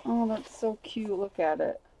 Oh, that's so cute. Look at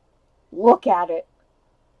it. Look at it.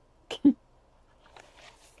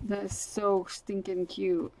 That is so stinking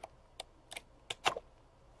cute.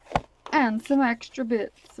 And some extra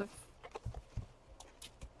bits of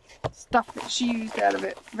stuff that she used out of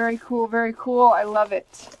it. Very cool, very cool. I love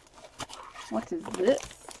it. What is this?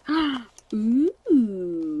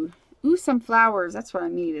 Ooh. Ooh, some flowers. That's what I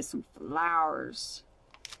need, is some flowers.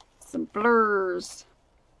 Some blurs.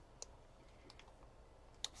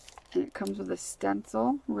 And it comes with a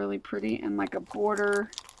stencil. Really pretty. And like a border,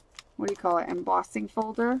 what do you call it? Embossing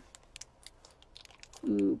folder.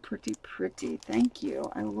 Ooh, pretty, pretty. Thank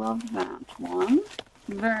you. I love that one.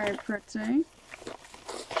 Very pretty.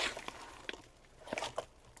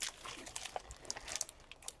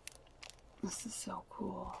 This is so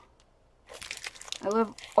cool. I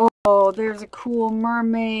love... Oh, there's a cool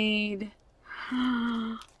mermaid.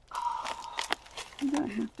 I'm going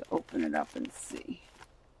to have to open it up and see.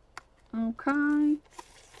 Okay. I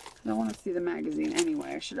want to see the magazine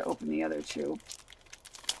anyway. I should have opened the other 2.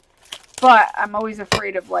 But I'm always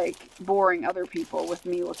afraid of, like, boring other people with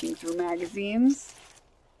me looking through magazines.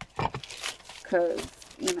 Because,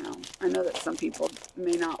 you know, I know that some people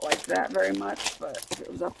may not like that very much. But if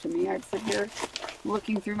it was up to me, I'd sit here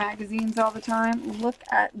looking through magazines all the time. Look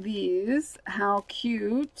at these. How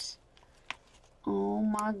cute. Oh,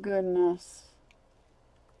 my goodness.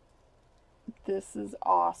 This is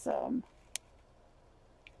awesome.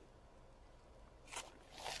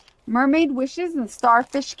 Mermaid Wishes and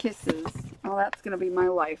Starfish Kisses. Oh, that's going to be my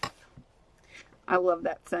life. I love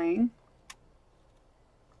that saying.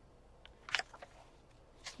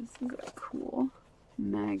 This is a cool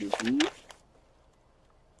magazine.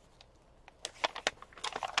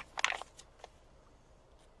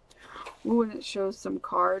 Ooh, and it shows some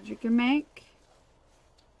cards you can make.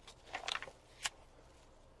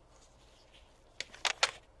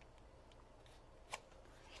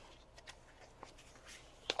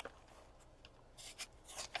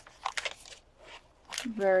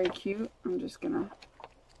 Very cute. I'm just gonna...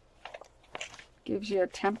 Gives you a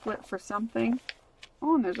template for something.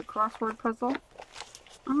 Oh, and there's a crossword puzzle.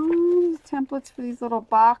 Oh, templates for these little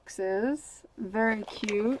boxes. Very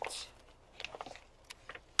cute.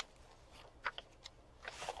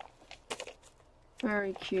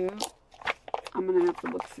 Very cute. I'm going to have to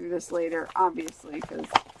look through this later, obviously, because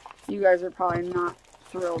you guys are probably not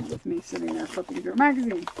thrilled with me sitting there flipping through a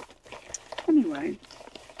magazine. Anyway,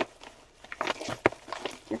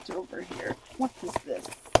 get over here. What is this?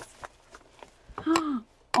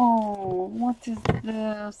 Oh, what is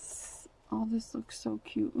this? Oh, this looks so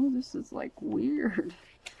cute. Oh, this is like weird.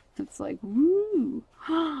 It's like, woo.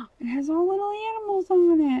 It has all little animals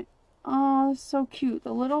on it. Oh, it's so cute.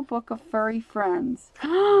 The Little Book of Furry Friends.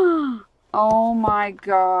 Oh my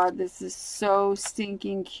god, this is so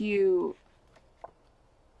stinking cute.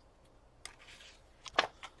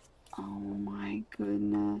 Oh my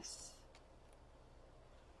goodness.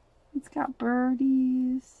 It's got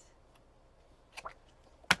birdies.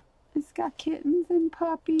 It's got kittens and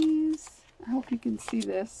puppies. I hope you can see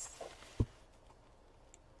this.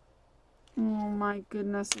 Oh my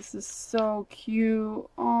goodness, this is so cute.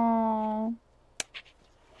 Oh.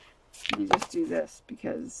 Let me just do this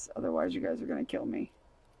because otherwise you guys are going to kill me.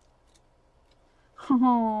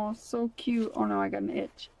 Oh, so cute. Oh no, I got an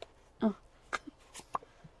itch. Oh.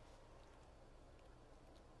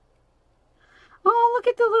 Oh, look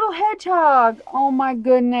at the little hedgehog. Oh my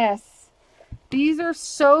goodness. These are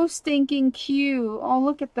so stinking cute. Oh,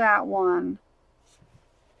 look at that one.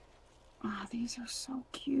 Oh, these are so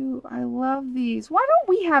cute. I love these. Why don't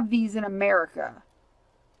we have these in America?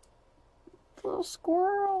 Little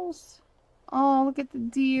squirrels. Oh, look at the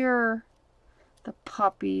deer. The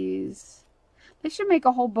puppies. They should make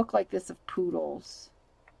a whole book like this of poodles.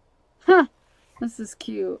 Huh. This is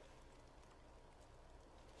cute.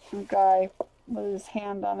 A guy with his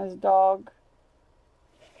hand on his dog.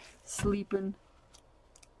 Sleeping.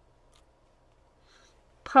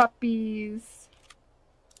 Puppies.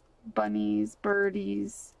 Bunnies.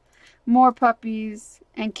 Birdies. More puppies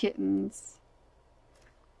and kittens.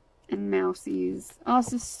 And mousies. Oh,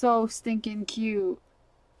 this is so stinking cute.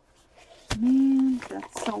 Man,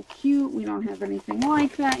 that's so cute. We don't have anything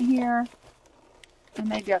like that here. And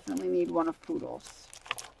they definitely need one of Poodle's.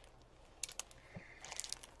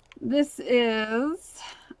 This is...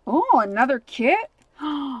 Oh, another kit?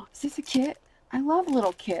 Oh, is this a kit? I love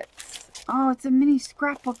little kits. Oh, it's a mini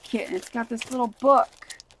scrapbook kit. And it's got this little book.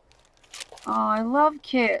 Oh, I love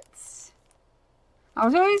kits. I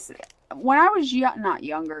was always... When I was not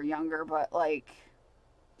younger, but like,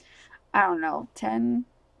 I don't know, 10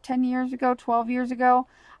 years ago, 12 years ago,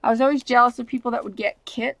 I was always jealous of people that would get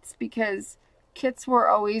kits because kits were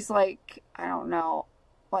always like, I don't know,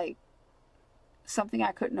 like something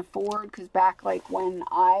I couldn't afford because back like when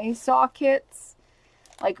I saw kits,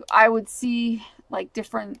 like I would see like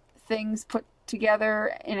different things put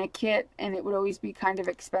together in a kit and it would always be kind of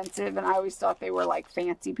expensive and I always thought they were like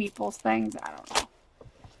fancy people's things. I don't know.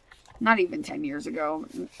 Not even 10 years ago,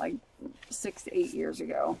 like 6 to 8 years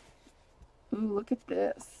ago. Ooh, look at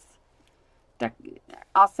this.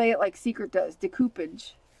 I'll say it like Secret does,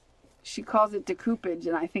 decoupage. She calls it decoupage,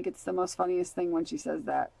 and I think it's the most funniest thing when she says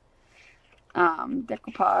that.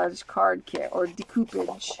 Decoupage card kit, or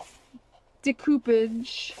decoupage.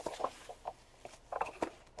 Decoupage.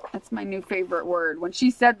 That's my new favorite word. When she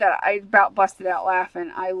said that, I about busted out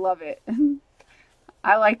laughing. I love it.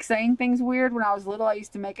 I like saying things weird. When I was little, I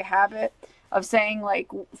used to make a habit of saying like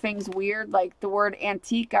things weird, like the word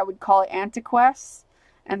antique, I would call it antiquest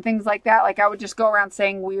and things like that. Like I would just go around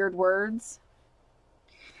saying weird words.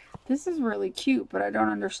 This is really cute, but I don't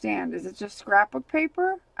understand. Is it just scrapbook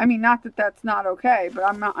paper? I mean, not that that's not okay, but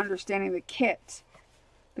I'm not understanding the kit.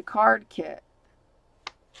 The card kit.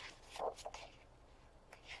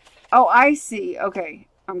 Oh, I see. Okay,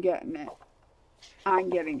 I'm getting it. I'm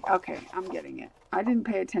getting it. I didn't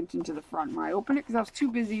pay attention to the front when I opened it because I was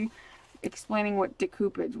too busy explaining what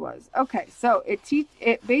decoupage was. Okay, so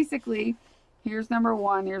it basically, here's number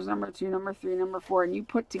 1, here's number 2, number 3, number 4, and you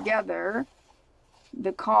put together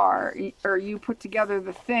the car, or you put together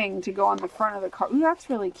the thing to go on the front of the car. Ooh, that's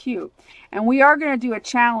really cute. And we are going to do a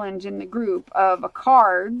challenge in the group of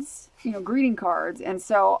cards, you know, greeting cards. And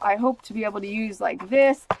so I hope to be able to use like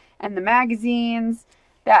this and the magazines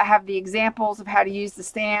that have the examples of how to use the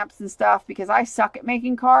stamps and stuff because I suck at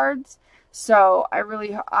making cards. So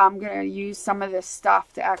I'm going to use some of this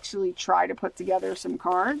stuff to actually try to put together some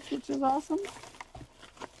cards, which is awesome.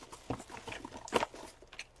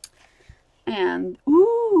 And,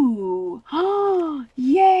 ooh, oh,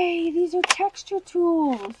 yay, these are texture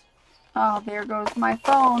tools. Oh, there goes my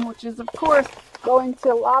phone, which is, of course, going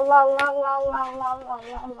to la la la la la la la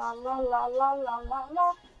la la la la la la la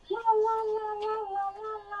la.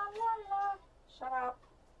 Shut up.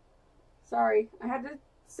 Sorry, I had to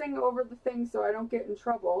sing over the thing so I don't get in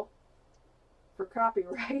trouble for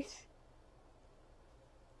copyright.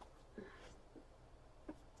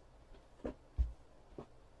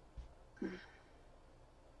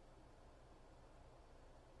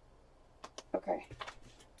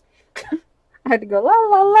 had to go la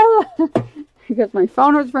la la la because my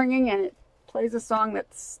phone was ringing and it plays a song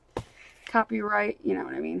that's copyright. You know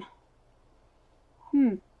what I mean?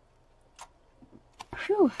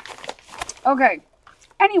 Phew. Okay.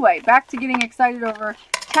 Anyway, back to getting excited over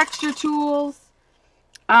texture tools.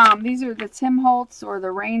 These are the Tim Holtz or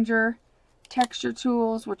the Ranger texture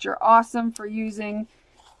tools, which are awesome for using,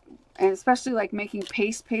 and especially like making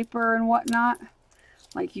paste paper and whatnot.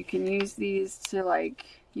 Like you can use these to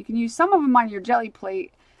you can use some of them on your jelly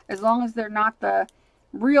plate as long as they're not the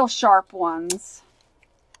real sharp ones,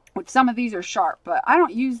 which some of these are sharp, but I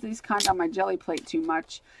don't use these kind on my jelly plate too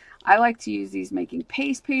much. I like to use these making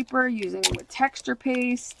paste paper, using them with texture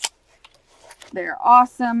paste. They're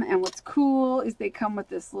awesome, and what's cool is they come with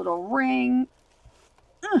this little ring,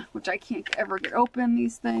 which I can't ever get open,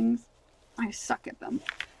 these things. I suck at them.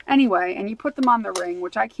 Anyway, and you put them on the ring,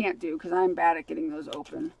 which I can't do because I'm bad at getting those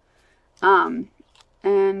open.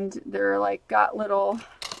 And they're like got little,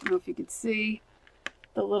 I don't know if you could see,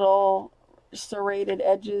 the little serrated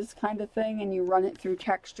edges kind of thing, and you run it through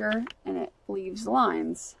texture and it leaves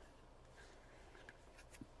lines.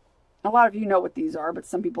 A lot of you know what these are, but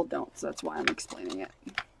some people don't, so that's why I'm explaining it.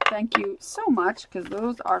 Thank you so much, because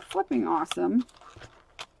those are flipping awesome.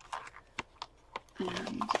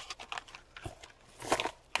 And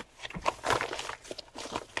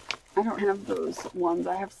I don't have those ones.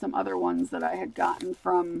 I have some other ones that I had gotten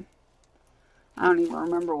from, I don't even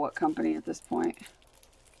remember what company at this point.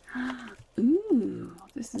 Ooh,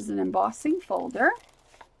 this is an embossing folder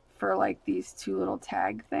for like these two little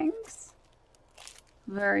tag things.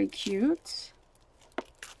 Very cute.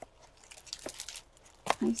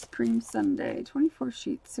 Ice cream sundae, 24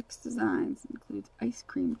 sheets, 6 designs, includes ice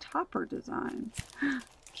cream topper designs.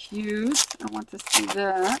 Cute. I want to see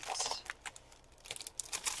that.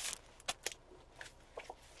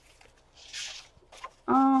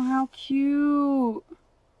 Oh, how cute.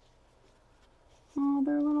 Oh,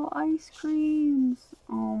 they're little ice creams.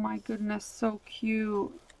 Oh my goodness, so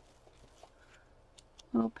cute.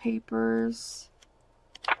 Little papers.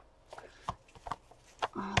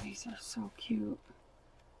 Oh, these are so cute.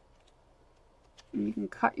 And you can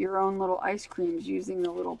cut your own little ice creams using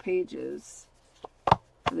the little pages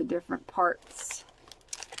for the different parts.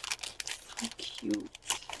 So cute.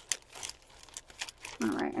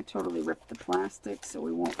 Alright, I totally ripped the plastic, so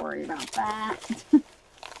we won't worry about that.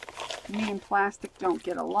 Me and plastic don't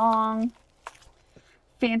get along.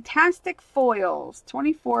 Fantastic foils,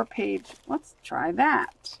 24 page. Let's try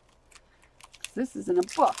that. This is in a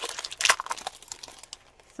book.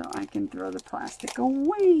 So I can throw the plastic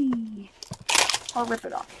away. Or rip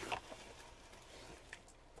it off.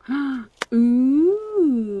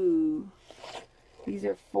 Ooh. These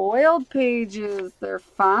are foiled pages. They're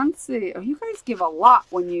fancy. Oh, you guys give a lot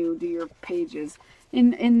when you do your pages.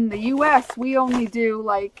 In the US, we only do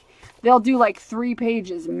like, they'll do like 3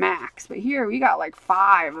 pages max. But here, we got like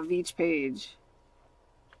 5 of each page.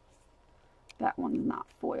 That one's not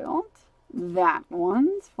foiled. That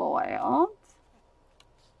one's foiled.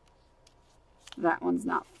 That one's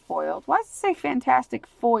not foiled. Why does it say fantastic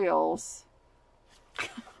foils?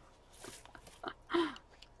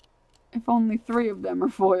 If only 3 of them are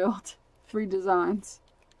foiled. 3 designs.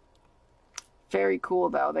 Very cool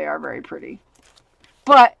though. They are very pretty.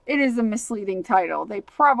 But it is a misleading title. They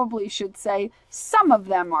probably should say some of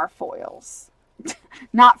them are foils.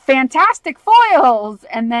 Not fantastic foils!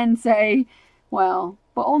 And then say, well,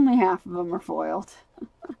 but only half of them are foiled.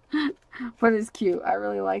 But it's cute. I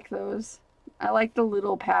really like those. I like the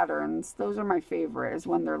little patterns. Those are my favorite, is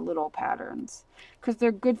when they're little patterns. Because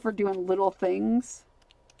they're good for doing little things.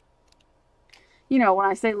 You know, when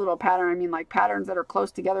I say little pattern, I mean like patterns that are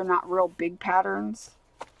close together, not real big patterns.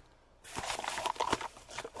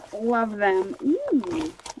 Love them.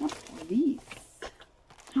 Ooh, what's these?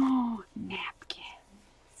 Oh,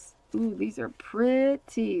 napkins. Ooh, these are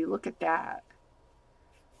pretty. Look at that.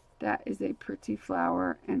 That is a pretty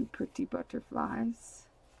flower and pretty butterflies.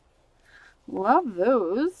 Love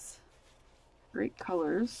those. Great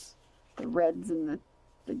colors. The reds and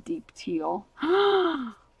the deep teal.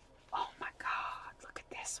 Oh my God. Look at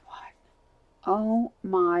this one. Oh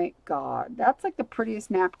my God. That's like the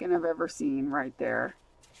prettiest napkin I've ever seen right there.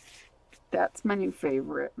 That's my new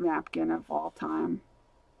favorite napkin of all time.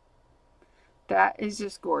 That is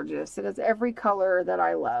just gorgeous. It has every color that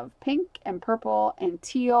I love. Pink and purple and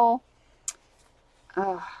teal.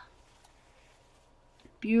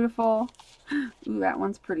 Beautiful. Ooh, that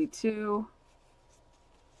one's pretty too.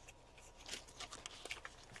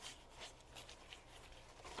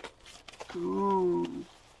 Oh,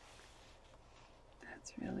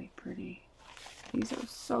 that's really pretty. These are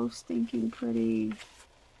so stinking pretty.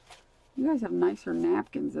 You guys have nicer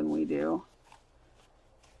napkins than we do.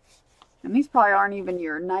 And these probably aren't even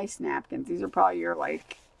your nice napkins. These are probably your,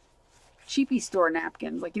 like, cheapy store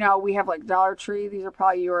napkins. Like, you know, we have, like, Dollar Tree. These are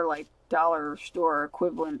probably your, like, dollar store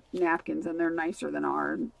equivalent napkins, and they're nicer than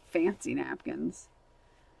our fancy napkins.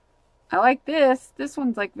 I like this. This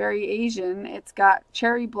one's, like, very Asian. It's got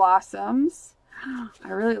cherry blossoms. I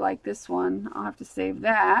really like this one. I'll have to save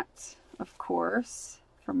that, of course,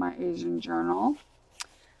 for my Asian journal.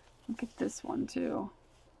 Look at this one, too.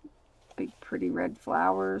 Big, pretty red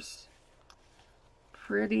flowers.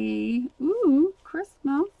 Pretty. Ooh,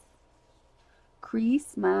 Christmas.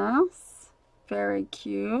 Christmas. Very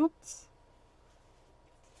cute.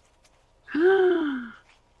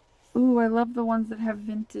 Ooh, I love the ones that have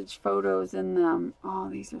vintage photos in them. Oh,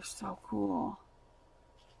 these are so cool.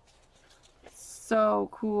 So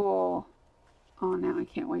cool. Oh, now I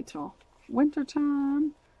can't wait till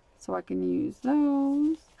wintertime so I can use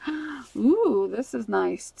those. Ooh, this is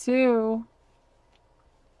nice too.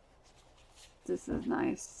 This is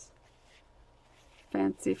nice.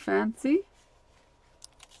 Fancy, fancy.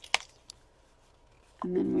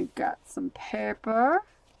 And then we've got some paper.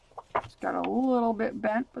 It's got a little bit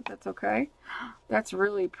bent, but that's okay. That's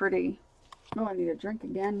really pretty. Oh, I need a drink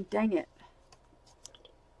again. Dang it.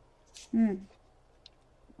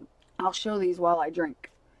 I'll show these while I drink.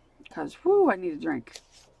 Because, whoo, I need a drink.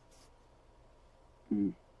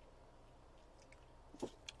 I'm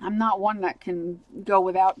not one that can go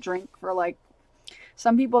without drink for, like,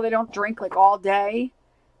 some people, they don't drink, like, all day.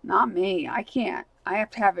 Not me. I can't. I have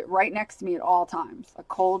to have it right next to me at all times. A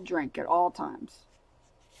cold drink at all times.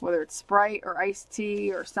 Whether it's Sprite or iced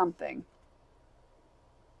tea or something.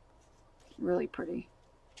 Really pretty.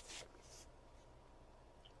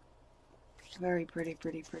 Very pretty,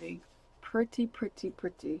 pretty, pretty. Pretty, pretty,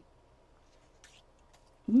 pretty.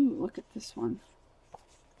 Ooh, look at this one.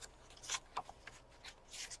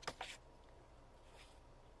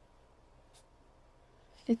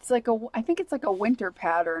 It's like a, I think it's like a winter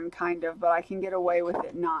pattern, kind of, but I can get away with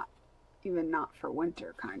it not, even not for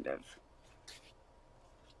winter, kind of.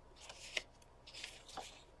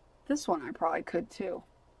 This one I probably could too.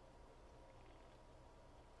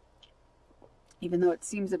 Even though it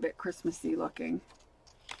seems a bit Christmassy looking.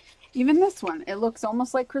 Even this one, it looks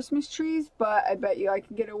almost like Christmas trees, but I bet you I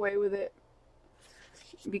can get away with it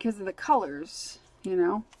because of the colors, you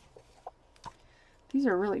know. These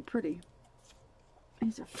are really pretty.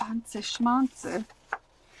 These are fancy schmancy.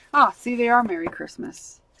 Ah, see, they are Merry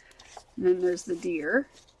Christmas. And then there's the deer.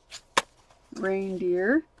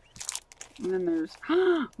 Reindeer. And then there's,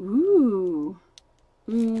 ooh.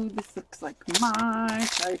 Ooh, this looks like my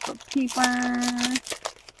type of paper.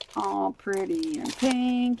 All pretty and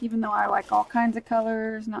pink, even though I like all kinds of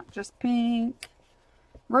colors, not just pink.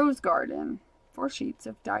 Rose Garden. 4 sheets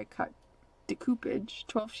of die-cut decoupage.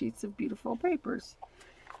 12 sheets of beautiful papers.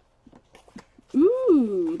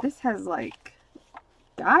 Ooh, this has like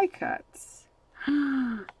die cuts.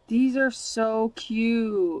 These are so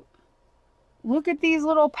cute. Look at these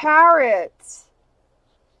little parrots.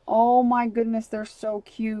 Oh my goodness, they're so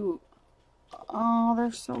cute. Oh,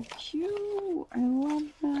 they're so cute. I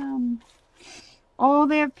love them. Oh,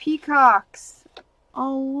 they have peacocks.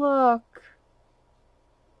 Oh, look.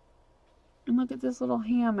 And look at this little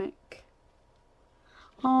hammock.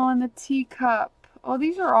 Oh, and the teacup. Oh,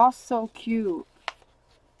 these are all so cute.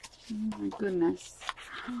 Oh my goodness.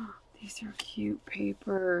 These are cute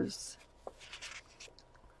papers.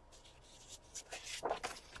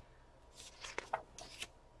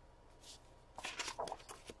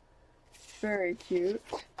 Very cute.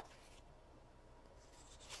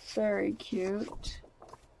 Very cute.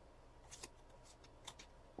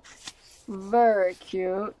 Very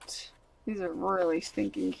cute. These are really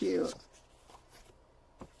stinking cute.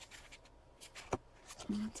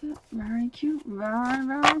 That's it. Very cute. Very,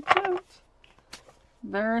 very cute.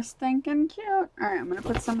 Very stinking cute. Alright, I'm going to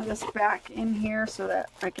put some of this back in here so that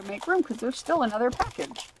I can make room because there's still another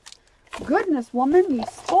package. Goodness, woman, you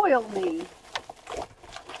spoiled me.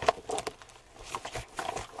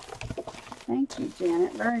 Thank you,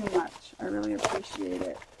 Janet, very much. I really appreciate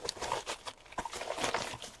it.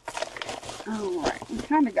 Alright, we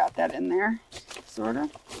kind of got that in there. Sort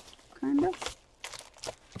of. Kind of.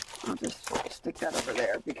 I'll just stick that over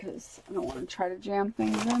there because I don't want to try to jam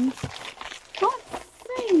things in. Let's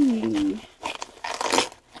see.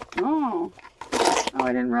 Oh. Oh, I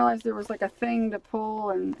didn't realize there was like a thing to pull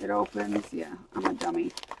and it opens. Yeah, I'm a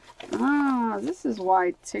dummy. Ah, this is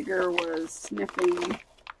why Tigger was sniffing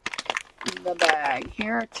the bag.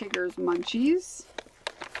 Here are Tigger's munchies.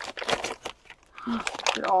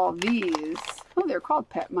 Look at all these. Oh, they're called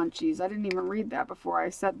pet munchies. I didn't even read that before I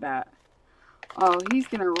said that. Oh, he's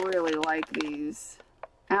going to really like these.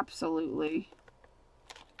 Absolutely.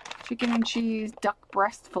 Chicken and cheese, duck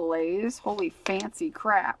breast fillets. Holy fancy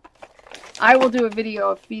crap. I will do a video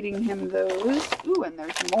of feeding him those. Ooh, and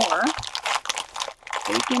there's more.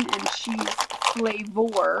 Bacon and cheese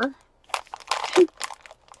flavor.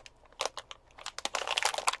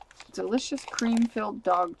 Delicious cream-filled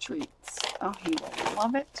dog treats. Oh, he will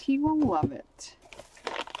love it. He will love it.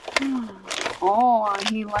 Oh,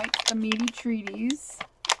 he likes the meaty treaties.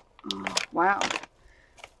 Oh, wow.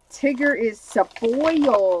 Tigger is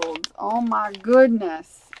spoiled. Oh my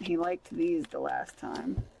goodness. He liked these the last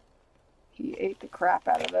time. He ate the crap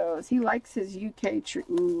out of those. He likes his UK treat.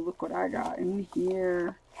 Ooh, look what I got in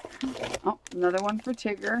here. Oh, another one for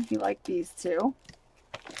Tigger. He liked these too.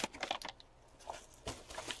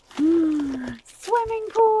 Swimming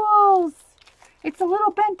pools. It's a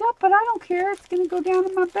little bent up, but I don't care. It's going to go down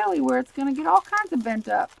in my belly where it's going to get all kinds of bent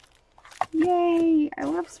up. Yay. I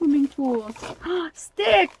love swimming pools.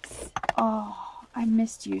 Sticks. Oh, I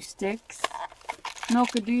missed you, Sticks.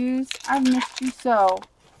 Milkadoos, I've missed you so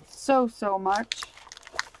much.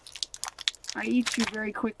 I eat you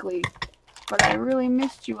very quickly, but I really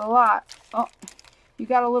missed you a lot. Oh, you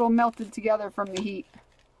got a little melted together from the heat.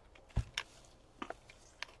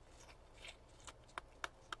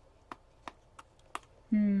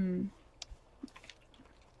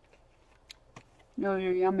 Oh,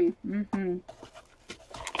 you're yummy.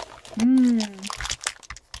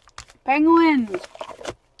 Penguins.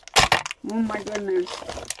 Oh my goodness.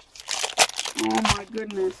 Oh my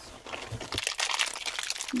goodness.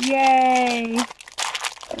 Yay.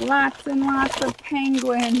 Lots and lots of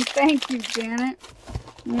penguins. Thank you, Janet.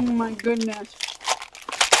 Oh my goodness.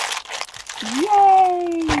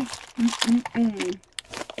 Yay.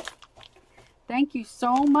 Thank you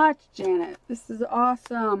so much, Janet. This is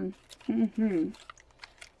awesome.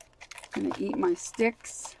 Gonna eat my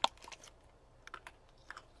sticks.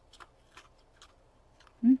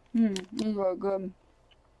 These are good.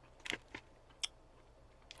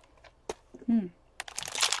 And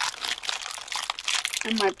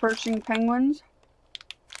my Pershing penguins.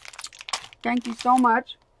 Thank you so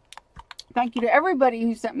much. Thank you to everybody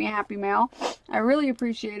who sent me a happy mail. I really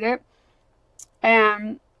appreciate it.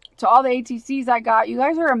 And to all the ATCs I got, you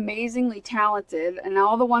guys are amazingly talented. And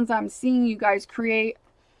all the ones I'm seeing you guys create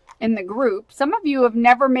in the group. Some of you have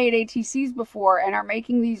never made ATCs before and are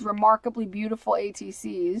making these remarkably beautiful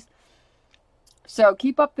ATCs. So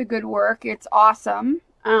keep up the good work. It's awesome.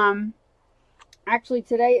 Actually,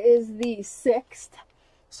 today is the 6th.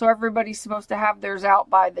 So everybody's supposed to have theirs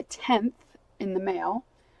out by the 10th in the mail.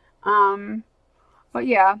 But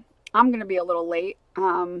yeah, I'm going to be a little late.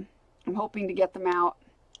 I'm hoping to get them out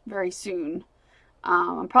very soon.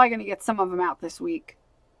 I'm probably going to get some of them out this week.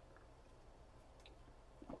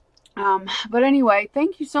 But anyway,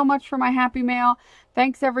 thank you so much for my happy mail.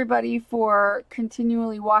 Thanks everybody for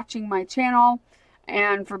continually watching my channel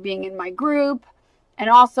and for being in my group. And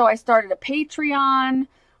also I started a Patreon,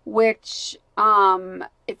 which,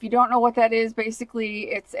 if you don't know what that is, basically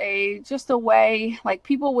it's just a way, like,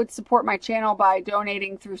 people would support my channel by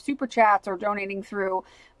donating through super chats or donating through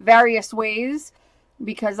various ways,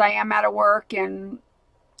 because I am out of work and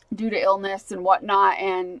due to illness and whatnot,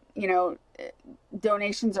 and you know,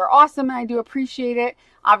 donations are awesome and I do appreciate it.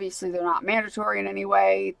 Obviously they're not mandatory in any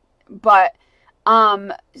way, but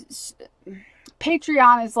Patreon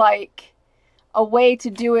is like a way to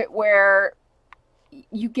do it where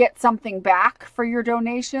you get something back for your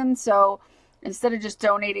donation. So instead of just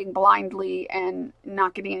donating blindly and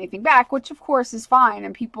not getting anything back, which of course is fine,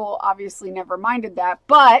 and people obviously never minded that,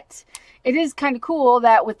 but it is kind of cool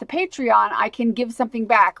that with the Patreon I can give something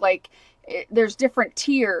back. Like, there's different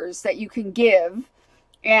tiers that you can give,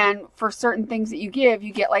 and for certain things that you give,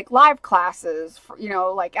 you get like live classes, for, you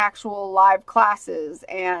know, like actual live classes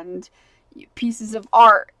and pieces of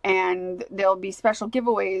art, and there'll be special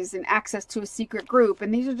giveaways and access to a secret group,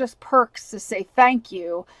 and these are just perks to say thank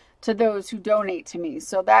you to those who donate to me.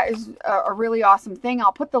 So that is a really awesome thing.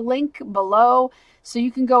 I'll put the link below so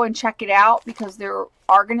you can go and check it out, because there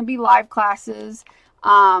are going to be live classes.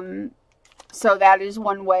 So that is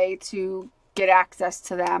one way to get access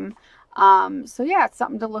to them. So yeah, it's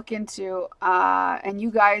something to look into. And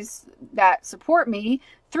you guys that support me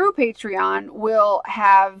through Patreon will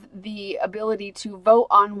have the ability to vote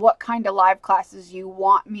on what kind of live classes you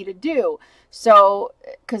want me to do. So,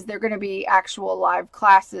 because they're going to be actual live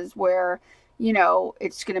classes where, you know,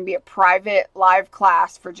 it's going to be a private live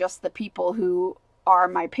class for just the people who are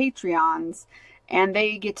my Patreons. And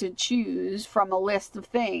they get to choose from a list of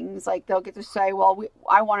things. Like, they'll get to say, well,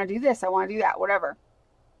 I want to do this, I want to do that, whatever.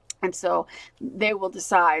 And so they will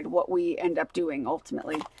decide what we end up doing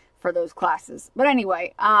ultimately for those classes. But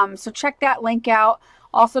anyway, so check that link out.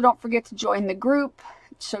 Also, don't forget to join the group.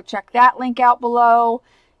 So check that link out below.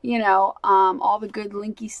 You know, all the good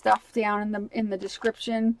linky stuff down in the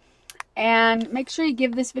description. And make sure you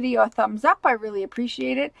give this video a thumbs up. I really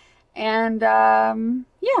appreciate it. And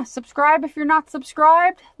yeah, subscribe if you're not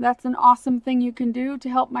subscribed. That's an awesome thing you can do to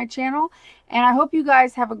help my channel. And I hope you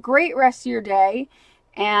guys have a great rest of your day.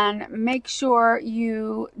 And make sure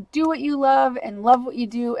you do what you love and love what you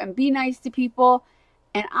do and be nice to people.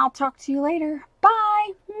 And I'll talk to you later. Bye.